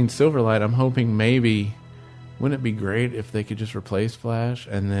ever seen Silverlight. I'm hoping maybe, wouldn't it be great if they could just replace Flash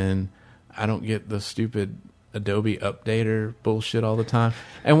and then I don't get the stupid Adobe Updater bullshit all the time.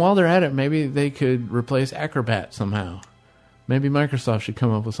 And while they're at it, maybe they could replace Acrobat somehow. Maybe Microsoft should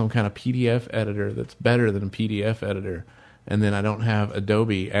come up with some kind of PDF editor that's better than a PDF editor. And then I don't have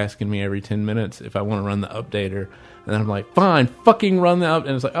Adobe asking me every 10 minutes if I want to run the updater. And then I'm like, fine, fucking run the up.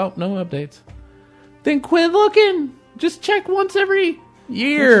 And it's like, oh, no updates. Then quit looking. Just check once every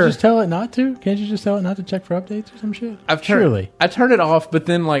year. Can't you just tell it not to? Can't you just tell it not to check for updates or some shit? I turn it off, but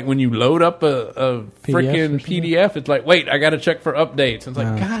then like when you load up a freaking PDF, it's like, wait, I got to check for updates. And it's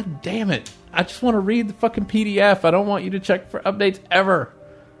like, God damn it. I just want to read the fucking PDF. I don't want you to check for updates ever.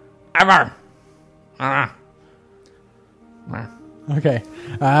 Ever. Okay.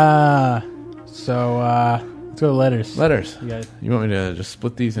 So let's go to letters. Letters. You guys. You want me to just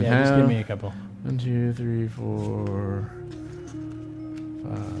split these in half? Just give me a couple. 1, 2, 3, 4,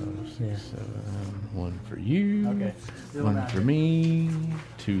 5, 6, 7. 1 for you. Okay. 1 for me.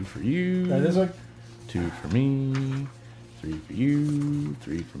 2 for you. This one. 2 for me. 3 for you.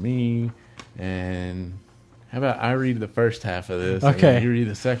 3 for me. And how about I read the first half of this? Okay. And you read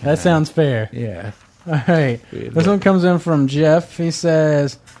the second. That sounds fair. Yeah. All right. This one comes in from Jeff. He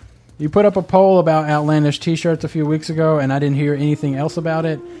says, "You put up a poll about Outlandish T-shirts a few weeks ago, and I didn't hear anything else about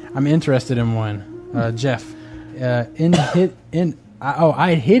it. I'm interested in one." Jeff, I hit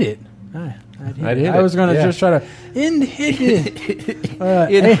it. I'd hit it. I was going to just try to hit it. I'd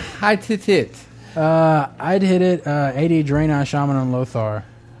hit it. I'd hit it. AD, Draenei, Shaman, and Lothar.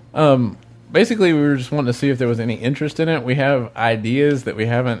 Basically, we were just wanting to see if there was any interest in it. We have ideas that we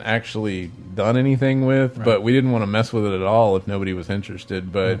haven't actually done anything with, but we didn't want to mess with it at all if nobody was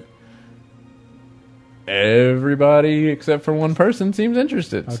interested. But everybody except for one person seems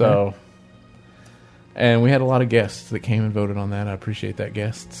interested. Okay. So, and we had a lot of guests that came and voted on that. I appreciate that,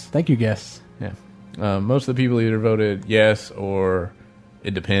 guests. Thank you, guests. Yeah. Most of the people either voted yes or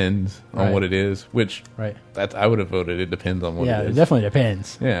it depends on what it is, which I would have voted it depends on what it is. Yeah, it definitely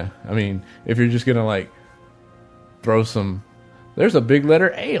depends. Yeah. I mean, if you're just going to like throw some, there's a big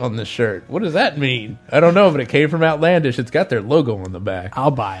letter A on this shirt. What does that mean? I don't know, but it came from Outlandish. It's got their logo on the back.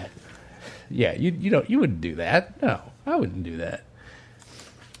 I'll buy it. Yeah, you wouldn't do that. No, I wouldn't do that.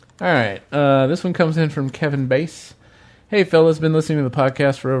 All right. This one comes in from Kevin Bass. Hey, fellas, been listening to the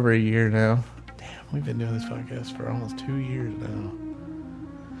podcast for over a year now. Damn, we've been doing this podcast for almost 2 years now.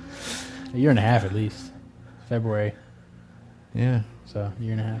 A year and a half at least. February. Yeah. So, a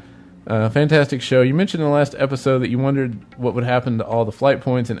year and a half. Fantastic show. You mentioned in the last episode that you wondered what would happen to all the flight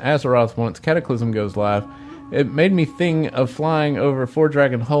points in Azeroth once Cataclysm goes live. It made me think of flying over Fort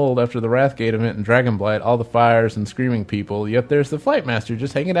Dragon Hold after the Wrathgate event in Dragonblight, all the fires and screaming people, yet there's the Flight Master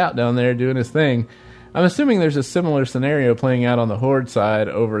just hanging out down there doing his thing. I'm assuming there's a similar scenario playing out on the Horde side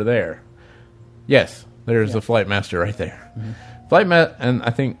over there. Yes, there's the Flight Master right there. Mm-hmm. And I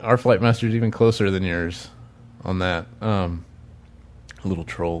think our Flight Master is even closer than yours on that. A little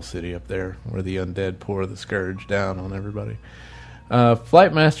troll city up there where the undead pour the scourge down on everybody.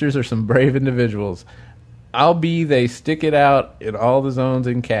 Flight Masters are some brave individuals. They stick it out in all the zones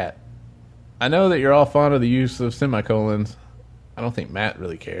in Cat. I know that you're all fond of the use of semicolons. I don't think Matt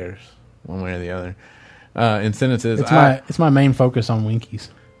really cares one way or the other. In sentences, it's my main focus on Winkies.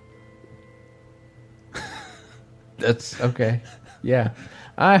 That's okay. Yeah.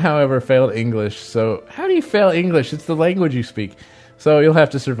 I, however, failed English. So how do you fail English? It's the language you speak. So you'll have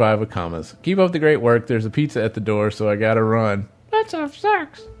to survive with commas. Keep up the great work. There's a pizza at the door, so I gotta run. Let's have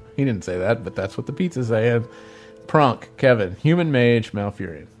sex. He didn't say that, but that's what the pizza's saying. Pronk, Kevin, human mage,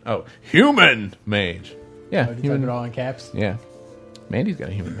 Malfurion. Oh, human mage. Yeah, Oh, human. Type it all in caps. Yeah, Mandy's got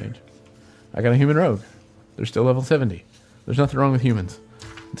a human mage. I got a human rogue. They're still level 70. There's nothing wrong with humans.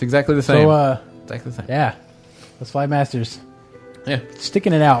 It's exactly the same. So, exactly the same. Yeah, those Flight Masters. Yeah,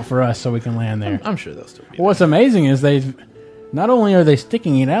 sticking it out for us so we can land there. I'm sure they'll still be. Well, what's amazing is not only are they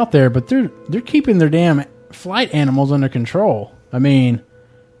sticking it out there, but they're keeping their damn flight animals under control. I mean,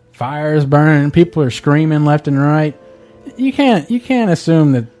 fires burning, people are screaming left and right. You can't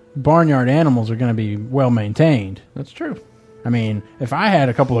assume that barnyard animals are going to be well maintained. That's true. I mean, if I had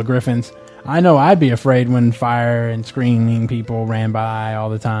a couple of griffins, I know I'd be afraid when fire and screaming people ran by all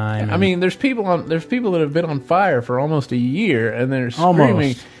the time. I mean, there's people that have been on fire for almost a year, and they're screaming.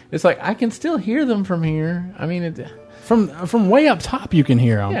 Almost. It's like I can still hear them from here. I mean, from way up top, you can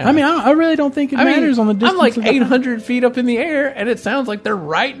hear them. Yeah. I mean, I really don't think it matters on the distance. I'm like of 800 feet up in the air, and it sounds like they're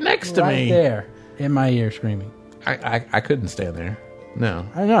right next to me. Right there, in my ear, screaming. I couldn't stand there. No.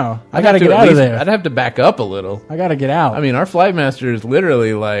 I know. I got to get out of there. I'd have to back up a little. I got to get out. I mean, our Flight Master is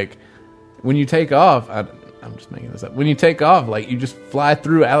literally like, when you take off, I'm just making this up. When you take off, like, you just fly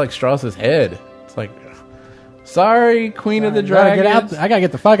through Alex Strauss's head. It's like, sorry, Queen of the Dragons. I got to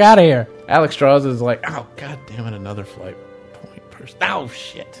get the fuck out of here. Alex Strauss is like, oh, god damn it, another flight point person. Oh,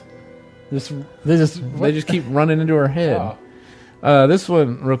 shit. They just keep running into her head. Oh. This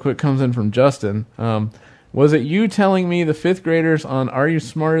one, real quick, comes in from Justin. Was it you telling me the 5th graders on Are You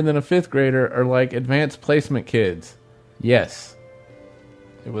Smarter Than a 5th Grader are like advanced placement kids? Yes.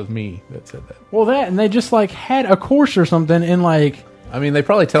 It was me that said that. Well, and they just like had a course or something in like. I mean, they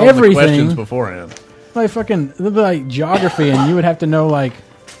probably tell them the questions beforehand. Like fucking like geography, and you would have to know like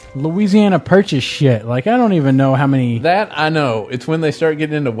Louisiana Purchase shit. Like I don't even know how many. That I know. It's when they start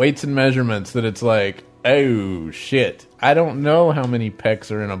getting into weights and measurements that it's like, oh shit, I don't know how many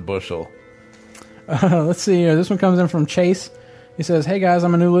pecks are in a bushel. Let's see here. This one comes in from Chase. He says, "Hey guys,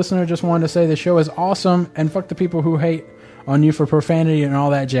 I'm a new listener. Just wanted to say the show is awesome, and fuck the people who hate on you for profanity and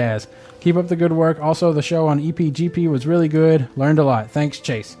all that jazz. Keep up the good work. Also, the show on EPGP was really good. Learned a lot. Thanks,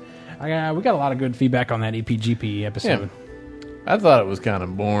 Chase." We got a lot of good feedback on that EPGP episode. Yeah. I thought it was kind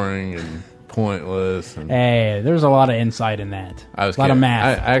of boring and pointless. And hey, there's a lot of insight in that. I was a lot of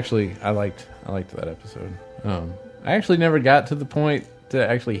math. I liked that episode. I actually never got to the point to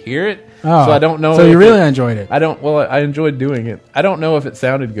actually hear it, so I don't know. So you really enjoyed it? I enjoyed doing it. I don't know if it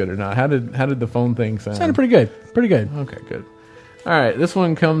sounded good or not. How did the phone thing sound? It sounded pretty good. Pretty good. Okay, good. All right, this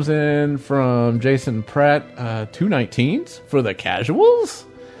one comes in from Jason Pratt. 219s for the casuals.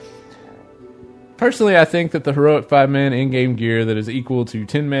 Personally, I think that the heroic 5-man in-game gear that is equal to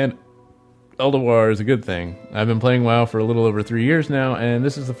 10-man Elderwar is a good thing. I've been playing WoW for a little over 3 years now, and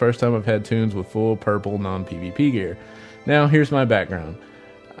this is the first time I've had tunes with full purple non-PvP gear. Now, here's my background.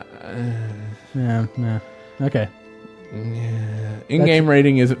 Yeah. Okay. In-game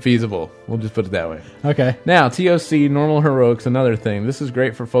rating isn't feasible. We'll just put it that way. Okay. Now, TOC, normal heroics, another thing. This is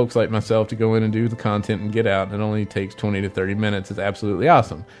great for folks like myself to go in and do the content and get out, and it only takes 20 to 30 minutes. It's absolutely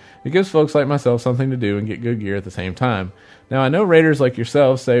awesome. It gives folks like myself something to do and get good gear at the same time. Now, I know raiders like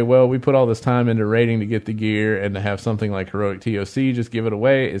yourself say, well, we put all this time into raiding to get the gear, and to have something like heroic TOC just give it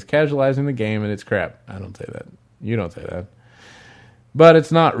away is casualizing the game, and it's crap. I don't say that. You don't say that. But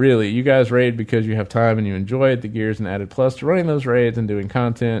it's not really. You guys raid because you have time and you enjoy it. The gear is an added plus to running those raids and doing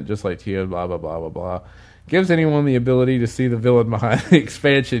content, just like TO, blah, blah, blah, blah, blah. Gives anyone the ability to see the villain behind the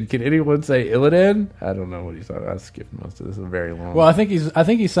expansion. Can anyone say Illidan? I don't know what he's talking about. I skipped most of this. It's very long. Well, I think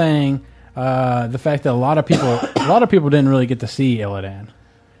he's saying the fact that a lot of people didn't really get to see Illidan.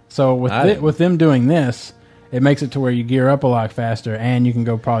 So with them doing this, it makes it to where you gear up a lot faster, and you can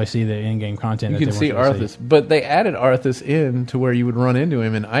go probably see the in-game content. You can see Arthas, but they added Arthas in to where you would run into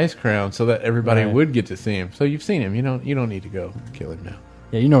him in Ice Crown, so that everybody would get to see him. So you've seen him. You don't need to go kill him now.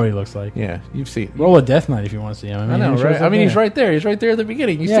 Yeah, you know what he looks like. Yeah, you've seen. Roll a Death Knight if you want to see him. I know, right? I mean, he's right there. He's right there at the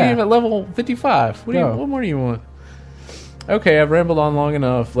beginning. You see him at level 55. What more do you want? Okay, I've rambled on long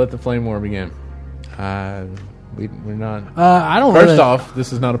enough. Let the flame war begin. We're not. I don't. First really, off,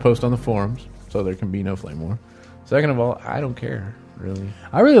 this is not a post on the forums, so there can be no flame war. Second of all, I don't care really.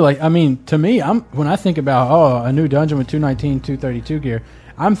 I really like. I mean, to me, when I think about a new dungeon with 219, 232 gear,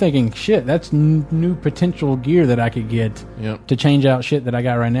 I'm thinking shit. That's new potential gear that I could get to change out shit that I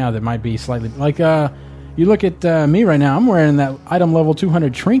got right now that might be slightly like. You look at me right now. I'm wearing that item level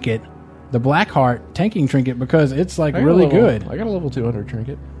 200 trinket, the Blackheart tanking trinket, because it's like really good. I got a level 200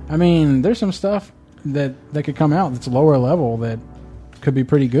 trinket. I mean, there's some stuff that could come out that's lower level that could be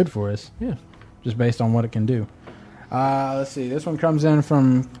pretty good for us. Yeah, just based on what it can do. Let's see. This one comes in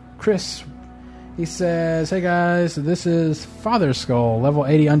from Chris. He says, "Hey guys, this is Father Skull, level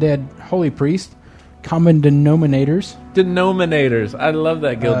 80 undead holy priest, common denominators." Denominators. I love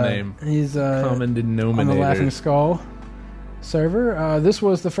that guild name. He's common denominators on the Laughing Skull server. This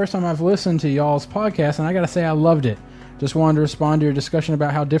was the first time I've listened to y'all's podcast, and I gotta say I loved it. Just wanted to respond to your discussion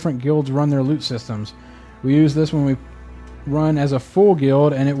about how different guilds run their loot systems. We use this when we run as a full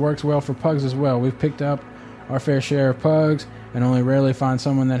guild, and it works well for pugs as well. We've picked up our fair share of pugs and only rarely find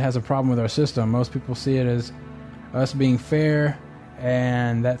someone that has a problem with our system. Most people see it as us being fair,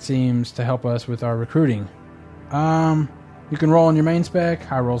 and that seems to help us with our recruiting. You can roll on your main spec,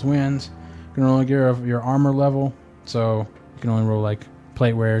 high rolls wins. You can roll on gear of your armor level, so you can only roll like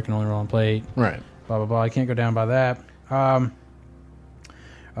plate wear, you can only roll on plate. Right. Blah, blah, blah. I can't go down by that.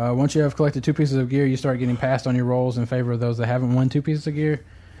 Once you have collected 2 pieces of gear, you start getting passed on your rolls in favor of those that haven't won 2 pieces of gear.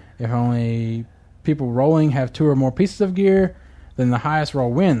 If only people rolling have 2 or more pieces of gear, then the highest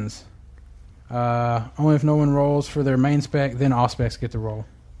roll wins. Only if no one rolls for their main spec, then all specs get to roll.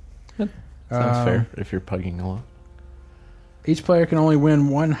 Sounds fair if you're pugging a lot. Each player can only win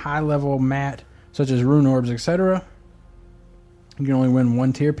 1 high-level mat, such as rune orbs, etc. You can only win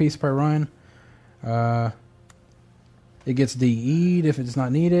 1 tier piece per run. It gets DE'd if it's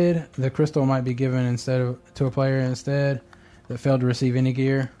not needed. The crystal might be given to a player instead that failed to receive any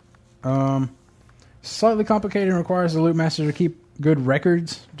gear. Slightly complicated and requires the loot master to keep good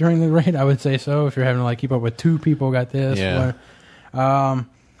records during the raid. I would say so. If you're having to like keep up with 2 people got this. Yeah.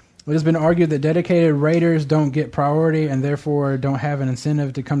 It has been argued that dedicated raiders don't get priority and therefore don't have an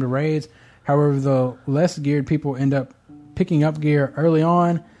incentive to come to raids. However, the less geared people end up picking up gear early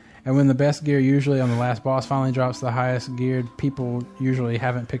on, and when the best gear usually on the last boss finally drops, the highest geared people usually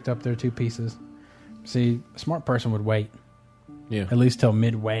haven't picked up their 2 pieces. See, a smart person would wait. Yeah. At least till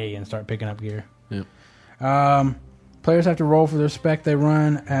midway and start picking up gear. Yeah. Players have to roll for their spec they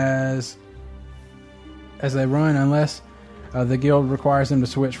run as they run, unless the guild requires them to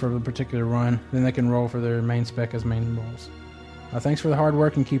switch for a particular run. Then they can roll for their main spec as main rolls. Thanks for the hard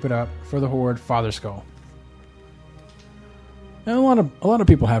work and keep it up. For the Horde, Father Skull. And a lot of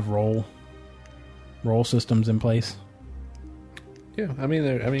people have roll systems in place. Yeah, I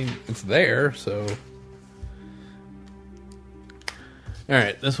mean, it's there. So, all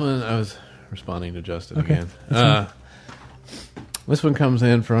right, this one I was responding to Justin again. This one comes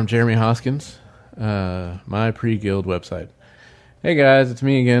in from Jeremy Hoskins, my pre-guild website. Hey guys, it's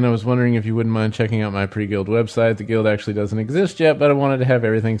me again. I was wondering if you wouldn't mind checking out my pre-guild website. The guild actually doesn't exist yet, but I wanted to have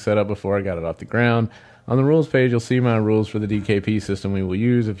everything set up before I got it off the ground. On the rules page, you'll see my rules for the DKP system we will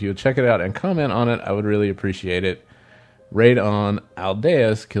use. If you'll check it out and comment on it, I would really appreciate it. Raid on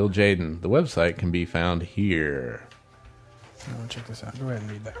Aldeus, kill Jaden. The website can be found here. I want to check this out. Go ahead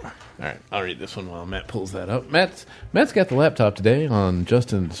and read that. All right, I'll read this one while Matt pulls that up. Matt's got the laptop today on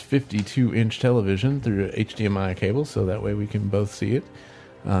Justin's 52-inch television through a HDMI cable, so that way we can both see it.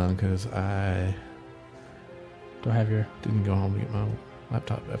 Because I didn't go home to get my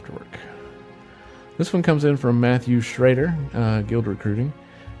laptop after work. This one comes in from Matthew Schrader, Guild Recruiting.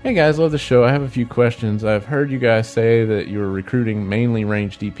 Hey guys, love the show. I have a few questions. I've heard you guys say that you're recruiting mainly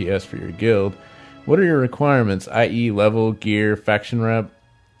range DPS for your guild. What are your requirements, i.e. level, gear, faction rep?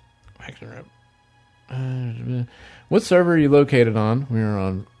 What server are you located on? We are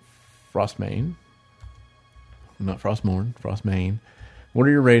on Frostmain. Not Frostmourne, Frostmain. What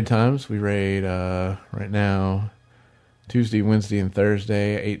are your raid times? We raid right now Tuesday, Wednesday, and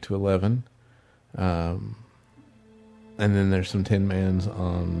Thursday, 8 to 11. And then there's some 10-mans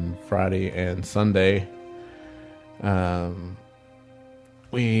on Friday and Sunday.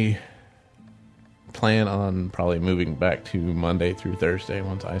 We plan on probably moving back to Monday through Thursday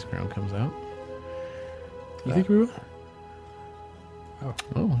once Ice Crown comes out. You think we will?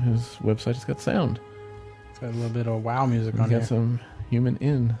 Oh, his website has got sound. It's got a little bit of WoW music on Got here. some human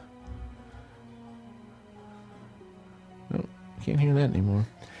in. No, can't hear that anymore.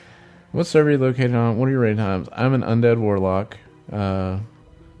 What server are you located on? What are your raid times? I'm an undead warlock. So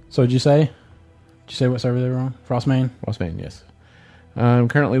did you say? Did you say what server they were on? Frostmain? Frostmain, yes. I'm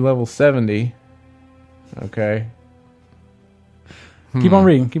currently level 70. Okay. Keep on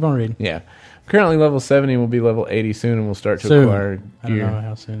reading. Keep on reading. Yeah. Currently level 70, will be level 80 soon, and we'll start to Soon. acquire I don't gear know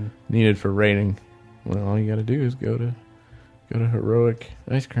how soon. needed for raiding. Well, all you got to do is go to heroic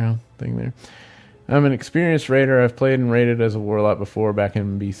ice crown thing there. I'm an experienced raider. I've played and raided as a warlock before back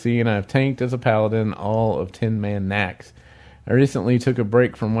in BC, and I've tanked as a paladin all of 10-man Nax. I recently took a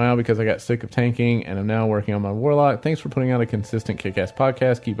break from WoW because I got sick of tanking, and I'm now working on my warlock. Thanks for putting out a consistent kick-ass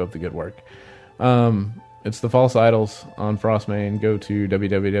podcast. Keep up the good work. It's the False Idols on Frostmane. Go to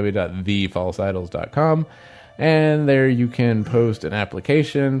www.thefalseidols.com, and there you can post an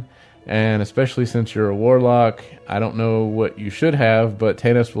application. And especially since you're a warlock, I don't know what you should have, but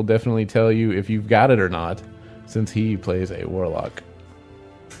Tanis will definitely tell you if you've got it or not, since he plays a warlock.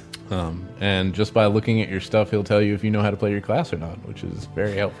 And just by looking at your stuff, he'll tell you if you know how to play your class or not, which is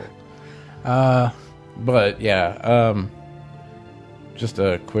very helpful. But yeah, just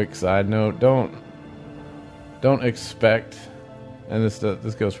a quick side note: don't expect, and this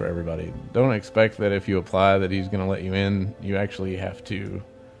goes for everybody. Don't expect that if you apply that he's going to let you in. You actually have to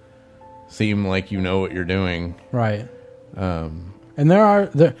seem like you know what you're doing, right? And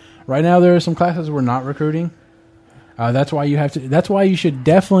right now there are some classes we're not recruiting. That's why you should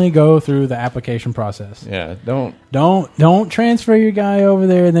definitely go through the application process. Yeah, don't transfer your guy over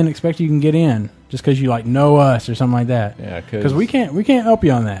there and then expect you can get in just because you know us or something like that. Yeah, because we can't help you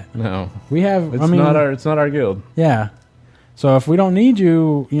on that. No, we have. It's not our guild. Yeah, so if we don't need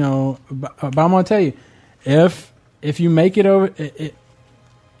you, but I'm gonna tell you, if you make it over,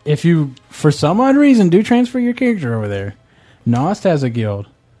 if you for some odd reason do transfer your character over there, Nost has a guild.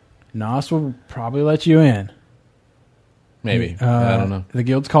 Nost will probably let you in. Maybe. I don't know. The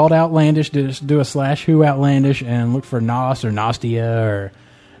guild's called Outlandish. Just do a /who Outlandish and look for Nost or Nostia or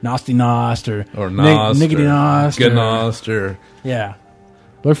Nosty Nost or Nost Niggity Nost Gnost or yeah.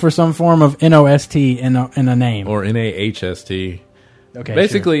 Look for some form of NOST in a name. Or NAHST. Okay.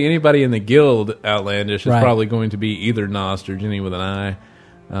 Basically, anybody in the guild Outlandish is probably going to be either Nost or Jenny with an I.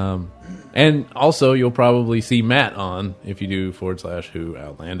 And also, you'll probably see Matt on if you do /who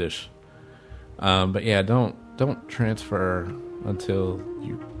Outlandish. But yeah, don't transfer until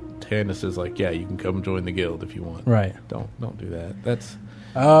Tanis is like, yeah, you can come join the guild if you want. Right. Don't do that. That's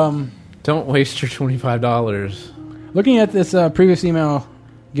don't waste your $25. Looking at this previous email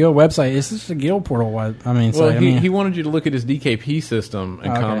guild website, is this a guild portal? He wanted you to look at his DKP system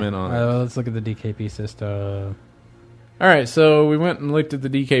and comment on it. Let's look at the DKP system. All right, so we went and looked at the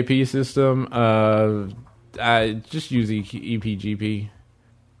DKP system. I just use EPGP.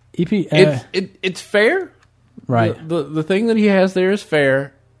 It's fair. Right. The thing that he has there is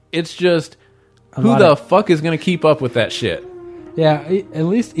fair. It's just who the fuck is going to keep up with that shit? Yeah, at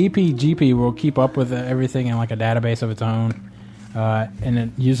least EPGP will keep up with everything in like a database of its own, and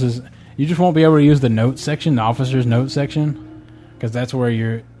it uses. You just won't be able to use the notes section, the officer's notes section, because that's where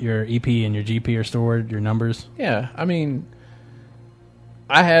your EP and your GP are stored, your numbers. Yeah, I mean,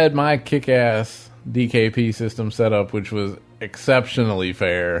 I had my kick-ass DKP system set up, which was exceptionally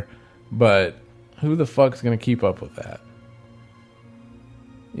fair, but who the fuck's going to keep up with that?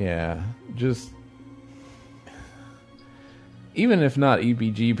 Yeah, just even if not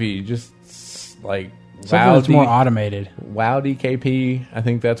EPGP, just like something that's more automated. WoW DKP, I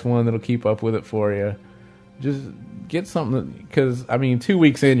think that's one that'll keep up with it for you. Just get something, because I mean, 2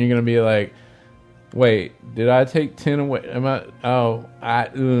 weeks in, you're going to be like, wait, did I take 10 away?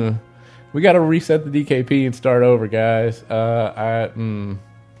 We got to reset the DKP and start over, guys. Yeah,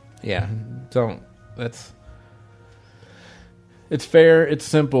 don't. It's fair, it's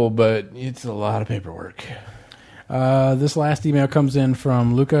simple, but it's a lot of paperwork. This last email comes in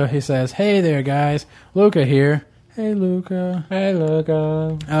from Luca. He says, "Hey there, guys. Luca here. Hey, Luca. Hey,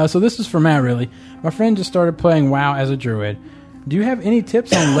 Luca." So this is for Matt, really. My friend just started playing WoW as a druid. Do you have any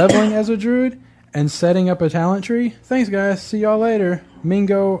tips on leveling as a druid and setting up a talent tree? Thanks, guys. See y'all later.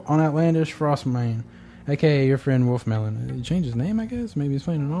 Mingo on Outlandish Frostmane, a.k.a. your friend Wolfmelon. He changed his name, I guess. Maybe he's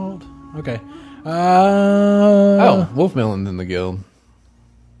playing an alt. Okay. Wolfmelon's in the guild.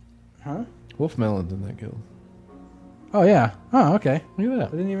 Huh? Wolfmelon's in that guild. Oh, yeah. Oh, okay. Look at that.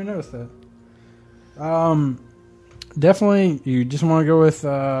 I didn't even notice that. Definitely, you just want to go with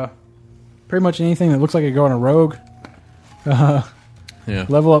pretty much anything that looks like it go on a rogue. Yeah.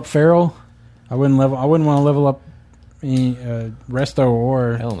 Level up Feral. I wouldn't want to level up any Resto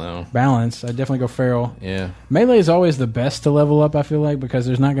or hell no Balance. I'd definitely go Feral. Yeah. Melee is always the best to level up, I feel like, because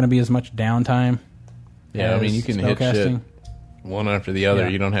there's not going to be as much downtime. Yeah, I mean, you can hit shit one after the other. Yeah.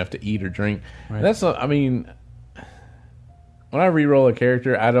 You don't have to eat or drink. Right. That's I mean, when I re-roll a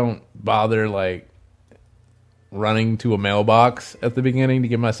character, I don't bother, like, running to a mailbox at the beginning to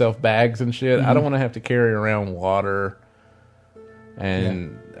give myself bags and shit. I Mm-hmm. don't want to have to carry around water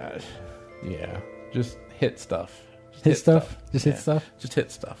and just hit stuff. Just Hit stuff? Just hit stuff? Just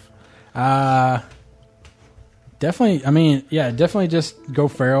hit stuff. Definitely. I mean, definitely just go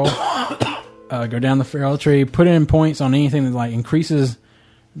feral. Go down the feral tree. Put in points on anything that like increases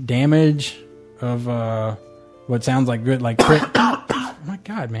damage of what sounds like good, like crit. Oh my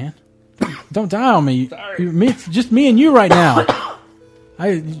god, man! Don't die on me. It's just me and you right now.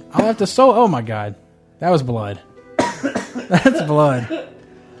 I'll have to Oh my god, that was blood. That's blood.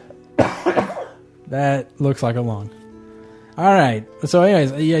 That looks like a lung. All right. So,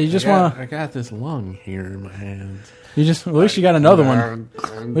 anyways, you just want to. I got this lung here in my hands. You just at least you got another one.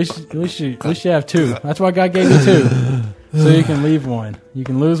 At least you have two. That's why God gave you two, so you can leave one. You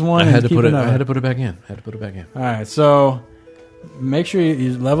can lose one. I had and to keep put it. another. I had to put it back in. All right. So make sure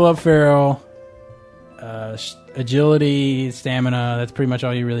you level up feral, agility, stamina. That's pretty much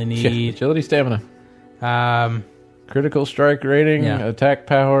all you really need. Agility, stamina, critical strike rating, attack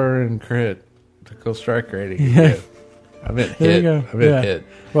power, and crit. Critical strike rating. Yeah. I meant There you hit. go. I meant hit.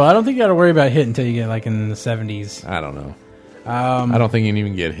 Well, I don't think you got to worry about hit until you get like in the 70s. I don't know. I don't think you can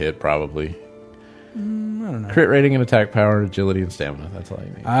even get hit. Probably. I don't know. Crit rating and attack power, agility and stamina. That's all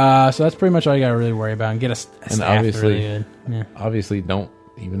you need. So that's pretty much all you got to really worry about. And get a And staff obviously, really good. Yeah. obviously, don't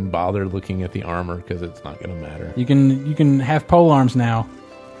even bother looking at the armor because it's not going to matter. You can have pole arms now,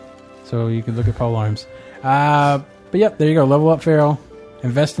 so you can look at pole arms. But yep, there you go. Level up feral.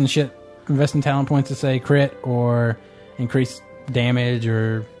 Invest in shit. Invest in talent points to say crit or increase damage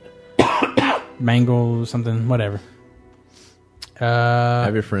or mangle something, whatever.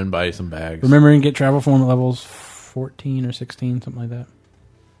 Have your friend buy you some bags. Remember and get travel form at levels 14 or 16, something like that.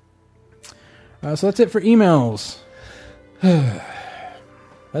 So that's it for emails.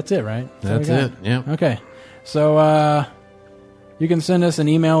 That's it, right? That's it. Yeah. Okay. So you can send us an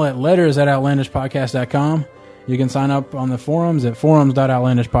email at letters@outlandishpodcast.com. You can sign up on the forums at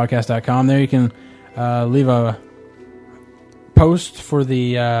forums.outlandishpodcast.com. There you can leave a post for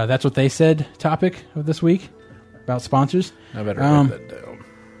the That's What They Said topic of this week about sponsors. I better write that down.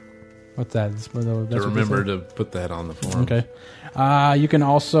 What's that? That's what To they remember said? to put that on the forum. Okay. You can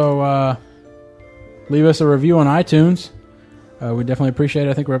also leave us a review on iTunes. We definitely appreciate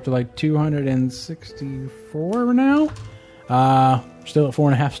it. I think we're up to like 264 now. Still at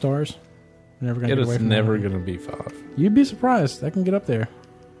 4.5 stars. Never gonna get away It's from never that. going to be 5. You'd be surprised. I can get up there.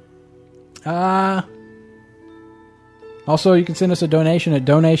 Also, you can send us a donation at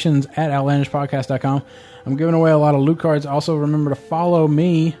donations@outlandishpodcast.com. I'm giving away a lot of loot cards. Also, remember to follow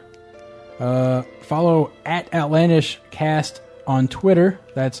me. Follow at OutlandishCast on Twitter.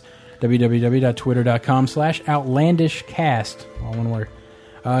 That's www.twitter.com/OutlandishCast. All one word.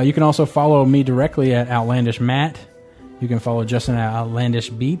 You can also follow me directly at OutlandishMatt. You can follow Justin at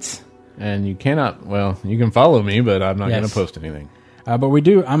OutlandishBeats. And you cannot, well, you can follow me, but I'm not going Yes. to post anything. But we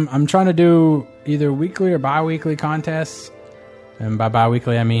do. I'm trying to do either weekly or bi-weekly contests, and by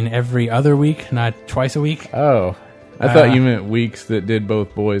bi-weekly I mean every other week, not twice a week. Oh, I thought you meant weeks that did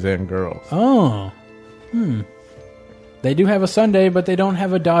both boys and girls. Oh, They do have a Sunday, but they don't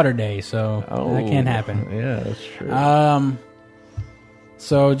have a daughter day, so that can't happen. Yeah, that's true.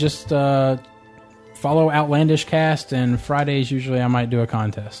 So just follow Outlandish Cast, and Fridays usually I might do a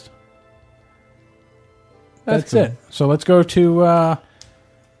contest. That's cool. it. So let's go to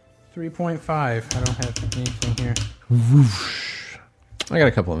 3.5. I don't have anything here. I got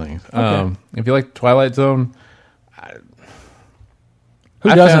a couple of things. Okay. If you like Twilight Zone, Who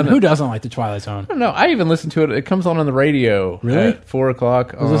I doesn't? found Who it- doesn't like the Twilight Zone? I don't know. I even listened to it. It comes on the radio Really? at 4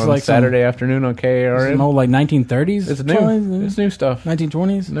 o'clock on this like Saturday afternoon on KARN. Some old like 1930s. It's new. Twilight Zone? It's new stuff.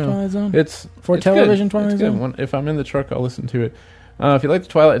 1920s No, Twilight Zone. It's For it's television good. Twilight It's good. Zone? If I'm in the truck, I'll listen to it. If you like the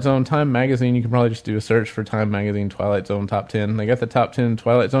Twilight Zone, Time Magazine, you can probably just do a search for Time Magazine Twilight Zone Top 10. They got the top 10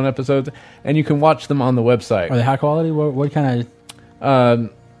 Twilight Zone episodes, and you can watch them on the website. Are they high quality? What kind of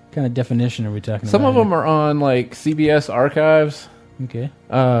definition are we talking Some about? of them are on like CBS archives. Okay.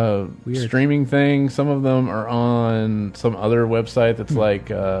 Streaming thing. Some of them are on some other website that's like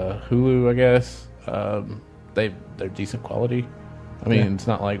Hulu, I guess. They're decent quality. I mean, Yeah. it's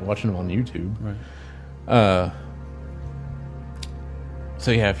not like watching them on YouTube. Right.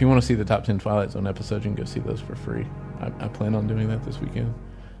 So yeah, if you want to see the top 10 Twilight Zone episodes, you can go see those for free. I plan on doing that this weekend.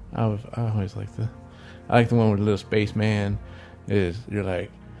 I always like the one where the little spaceman you're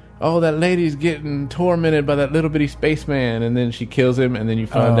like, oh, that lady's getting tormented by that little bitty spaceman, and then she kills him, and then you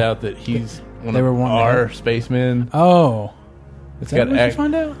find out that he's one They of were wanting to our help. spacemen. Oh. It's Is that what you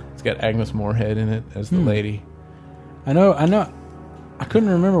find out? It's got Agnes Moorehead in it as the lady. I know. I couldn't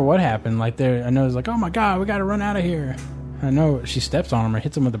remember what happened. Like I know it's like, oh my god, we got to run out of here. I know she steps on him or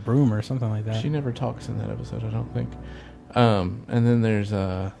hits him with a broom or something like that. She never talks in that episode, I don't think. And then there's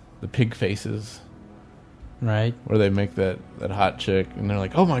the pig faces, right? Where they make that hot chick, and they're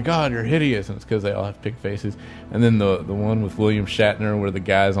like, "Oh my god, you're hideous," and it's because they all have pig faces. And then the one with William Shatner, where the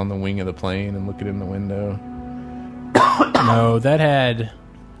guy's on the wing of the plane and looking in the window. No, that had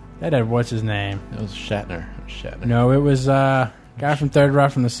what's his name? That was Shatner. No, it was guy from Third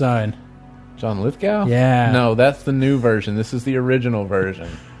Rock from the Sun. John Lithgow? Yeah. No, that's the new version. This is the original version.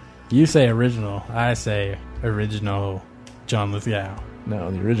 You say original. I say original John Lithgow.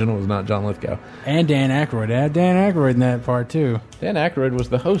 No, the original was not John Lithgow. And Dan Aykroyd. They had Dan Aykroyd in that part, too. Dan Aykroyd was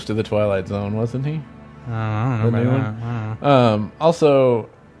the host of The Twilight Zone, wasn't he? I don't know about that. I don't know.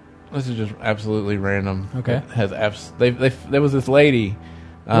 Also, this is just absolutely random. Okay. There was this lady.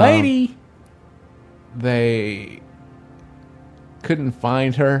 They couldn't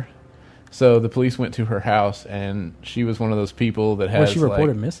find her. So the police went to her house, and she was one of those people that has... Was she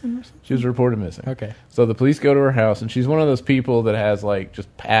reported missing or something? She was reported missing. Okay. So the police go to her house, and she's one of those people that has, like,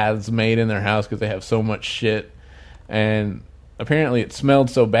 just paths made in their house because they have so much shit. And apparently it smelled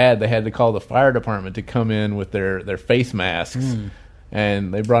so bad they had to call the fire department to come in with their face masks.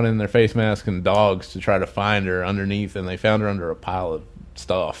 And they brought in their face masks and dogs to try to find her underneath, and they found her under a pile of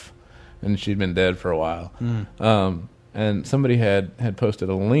stuff. And she'd been dead for a while. And somebody had posted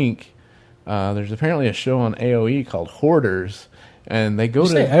a link... there's apparently a show on AOE called Hoarders, and they go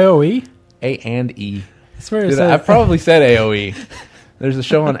Did you to say AOE? A&E. I swear it said I probably said AOE. There's a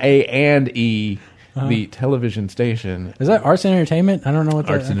show on A&E, the television station. Is that Arts and Entertainment? I don't know what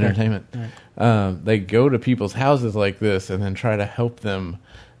that is. Arts and Entertainment. Right. They go to people's houses like this and then try to help them.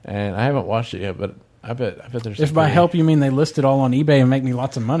 And I haven't watched it yet, but I bet there's... If by help you mean they list it all on eBay and make me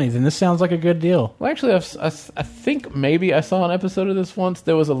lots of money, then this sounds like a good deal. Well, actually, I think maybe I saw an episode of this once.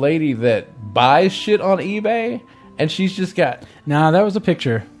 There was a lady that buys shit on eBay, and she's just got... Nah, that was a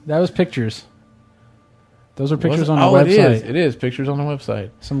picture. That was pictures. Those are pictures on the website. It is pictures on the website.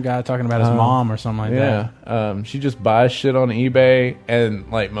 Some guy talking about his mom or something like that. Yeah. She just buys shit on eBay,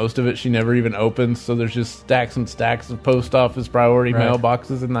 and like most of it she never even opens, so there's just stacks and stacks of post office priority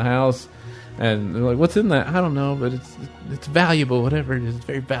mailboxes in the house. And they're like, "What's in that?" I don't know, but it's valuable. Whatever it is, it's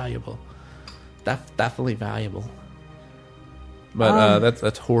very valuable. Definitely valuable. But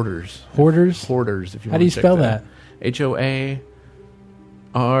that's Hoarders. Hoarders. Hoarders. If you how do you spell that?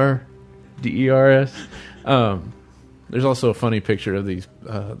 HOARDERS. There's also a funny picture of this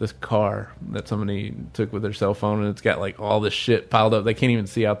car that somebody took with their cell phone, and it's got like all this shit piled up. They can't even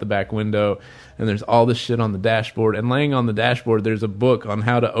see out the back window, and there's all this shit on the dashboard. And laying on the dashboard, there's a book on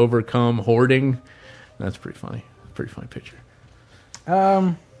how to overcome hoarding. That's pretty funny. Pretty funny picture.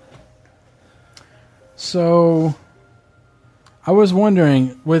 So I was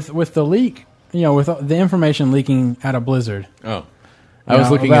wondering with the leak, with the information leaking out of Blizzard. Oh, I was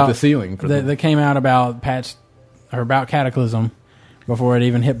looking at the ceiling for that came out about about Cataclysm before it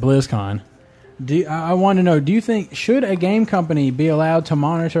even hit BlizzCon. I want to know, do you think, should a game company be allowed to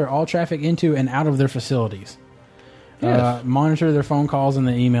monitor all traffic into and out of their facilities? Yes. Monitor their phone calls and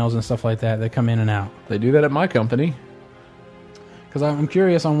the emails and stuff like that come in and out. They do that at my company. Because I'm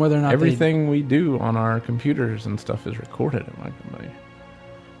curious on whether or not everything we do on our computers and stuff is recorded at my company.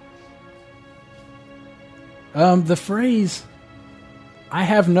 The phrase, "I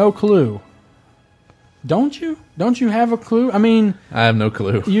have no clue." Don't you? Don't you have a clue? I mean... I have no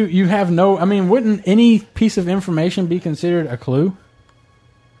clue. You have no... I mean, wouldn't any piece of information be considered a clue?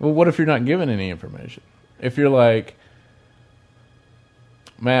 Well, what if you're not given any information? If you're like,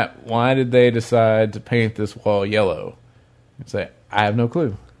 "Matt, why did they decide to paint this wall yellow?" You say, "I have no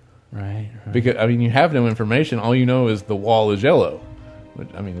clue." Right. Because, I mean, you have no information. All you know is the wall is yellow. Which,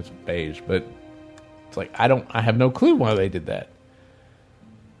 I mean, it's beige, but it's like, I have no clue why they did that.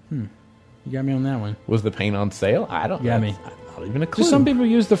 You got me on that one. Was the paint on sale? I don't know. Got me. Not even a clue. Just some people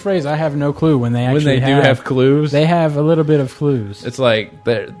use the phrase, "I have no clue," when they actually do have clues. They have a little bit of clues. It's like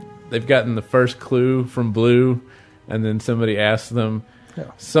they've gotten the first clue from Blue, and then somebody asks them.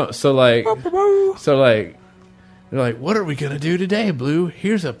 Yeah. So like they're like, "What are we gonna do today, Blue?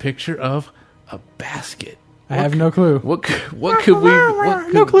 Here's a picture of a basket. I have no clue. What could we?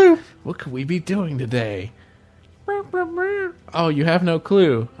 No clue. What could we be doing today?" Oh, you have no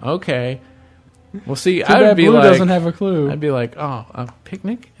clue. Okay. Well, see, I would be Blue like, doesn't have a clue. I'd be like, "Oh, a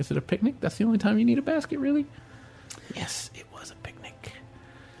picnic? Is it a picnic? That's the only time you need a basket, really?" Yes, it was a picnic.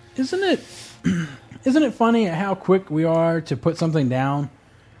 Isn't it funny how quick we are to put something down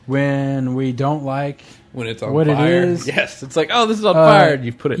when we don't like when it's on what fire? It is? Yes, it's like, "Oh, this is on fire."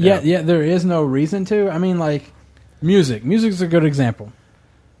 You put it down. Yeah, there is no reason to. I mean, like, Music. Music's a good example.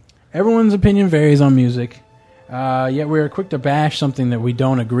 Everyone's opinion varies on music. Yet we're quick to bash something that we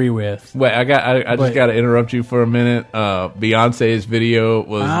don't agree with. Wait, I just got to interrupt you for a minute. Beyonce's video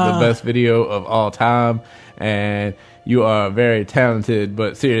was the best video of all time, and you are very talented.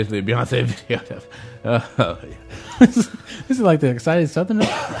 But seriously, Beyonce video. This is like the excited Southerner.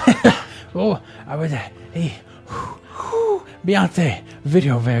 Oh, I was Beyonce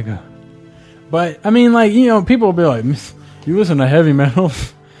video very good. But I mean, like, you know, people will be like, "You listen to heavy metal."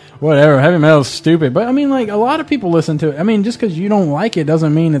 Whatever, heavy metal's stupid, but I mean, like, a lot of people listen to it. I mean, just because you don't like it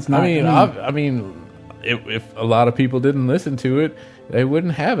doesn't mean it's not. I mean, if a lot of people didn't listen to it, they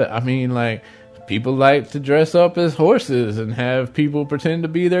wouldn't have it. I mean, like, people like to dress up as horses and have people pretend to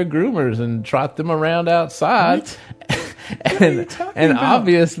be their groomers and trot them around outside. and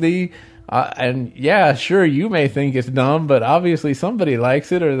obviously, and yeah, sure, you may think it's dumb, but obviously somebody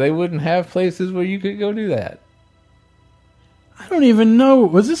likes it, or they wouldn't have places where you could go do that. I don't even know.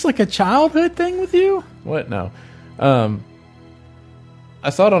 Was this like a childhood thing with you? What? No. I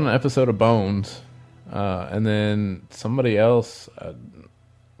saw it on an episode of Bones, and then somebody else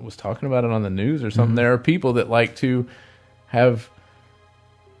was talking about it on the news or something. Mm-hmm. There are people that like to have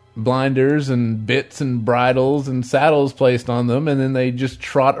blinders and bits and bridles and saddles placed on them, and then they just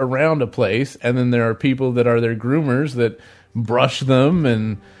trot around a place. And then there are people that are their groomers that brush them,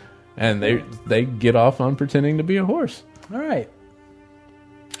 and they get off on pretending to be a horse. All right.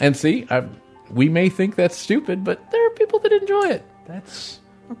 And see, we may think that's stupid, but there are people that enjoy it. That's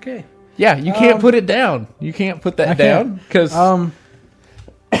okay. Yeah, you can't put it down. You can't put that down because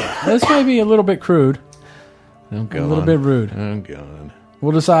this may be a little bit crude. Oh, God. A little bit rude. Oh, God.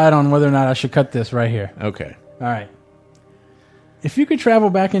 We'll decide on whether or not I should cut this right here. Okay. All right. If you could travel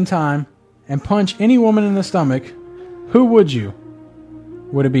back in time and punch any woman in the stomach, who would you?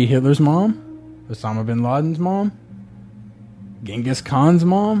 Would it be Hitler's mom? Osama bin Laden's mom? Genghis Khan's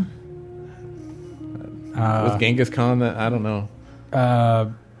mom? Was Genghis Khan that? I don't know.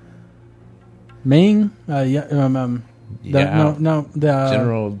 Ming? General Mao?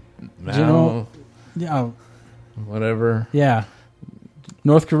 General... Yeah. Whatever. Yeah.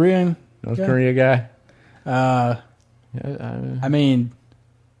 North Korea guy? I mean...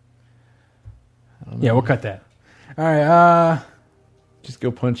 Yeah, we'll cut that. All right, just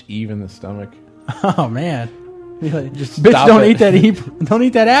go punch Eve in the stomach. Oh, man. Just bitch, don't eat that don't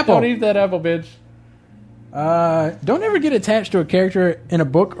eat that apple. Don't eat that apple, bitch. Don't ever get attached to a character in a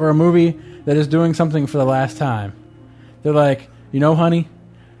book or a movie that is doing something for the last time. They're like, you know, honey,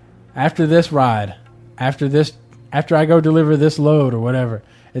 after this ride, after I go deliver this load or whatever,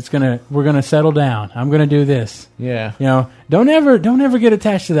 we're gonna settle down. I'm gonna do this. Yeah. You know, don't ever get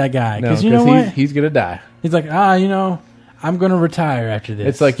attached to that guy because you know what? He's gonna die. He's like, you know, I'm gonna retire after this.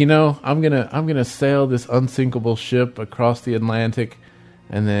 It's like, you know, I'm gonna sail this unsinkable ship across the Atlantic,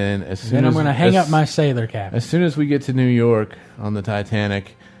 and then I'm gonna hang up my sailor cap. As soon as we get to New York on the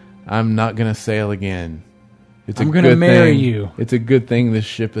Titanic, I'm not gonna sail again. I'm gonna marry you. It's a good thing this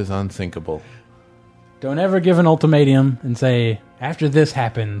ship is unsinkable. Don't ever give an ultimatum and say, after this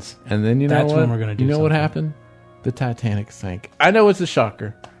happens, and then that's when we're gonna do. You know something. what happened? The Titanic sank. I know it's a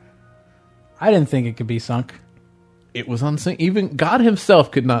shocker. I didn't think it could be sunk. It was unsink. Even God himself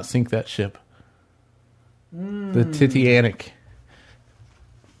could not sink that ship. The Titanic.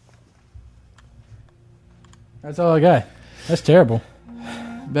 That's all I got. That's terrible.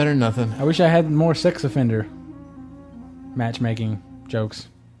 Better than nothing. I wish I had more sex offender matchmaking jokes.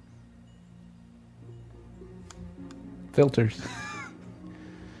 Filters.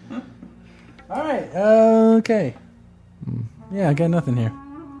 All right. Okay. Yeah, I got nothing here.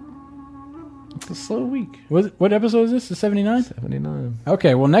 It's a slow week. What episode is this? The 79? 79.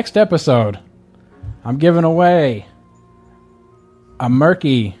 Okay, well, next episode, I'm giving away a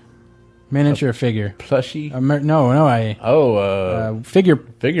murky miniature figure. Plushie? Figure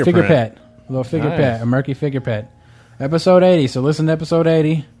print. pet. A little figure pet. A murky figure pet. Episode 80. So listen to episode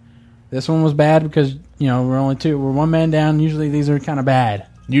 80. This one was bad because, you know, we're one man down. Usually these are kind of bad.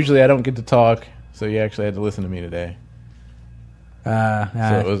 Usually I don't get to talk, so you actually had to listen to me today.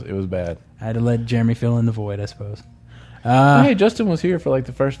 So it was bad. I had to let Jeremy fill in the void, I suppose. Hey, Justin was here for like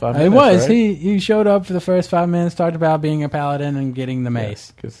the first 5 minutes. He was. Right? He showed up for the first 5 minutes, talked about being a paladin and getting the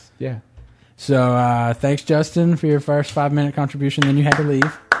mace. So thanks, Justin, for your first 5-minute contribution. Then you had to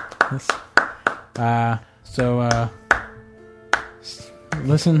leave.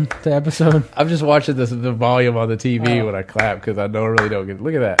 Listen to episode. I'm just watching the volume on the TV when I clap because I really don't get it.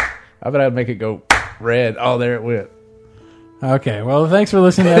 Look at that. I bet I'd make it go red. Oh, there it went. Okay, well, thanks for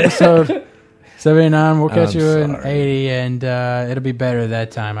listening to episode 79. We'll catch I'm you in sorry. 80, and it'll be better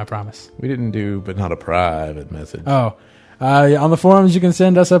that time, I promise. We didn't do, but not a private message. Oh, on the forums, you can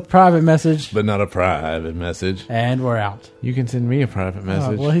send us a private message, But not a private message. and we're out. You can send me a private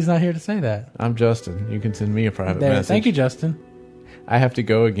message. Oh, well, he's not here to say that. I'm Justin. You can send me a private There, message. thank you, Justin. I have to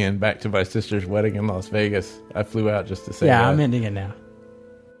go again back to my sister's wedding in Las Vegas. I flew out just to say Yeah, that. I'm ending it now.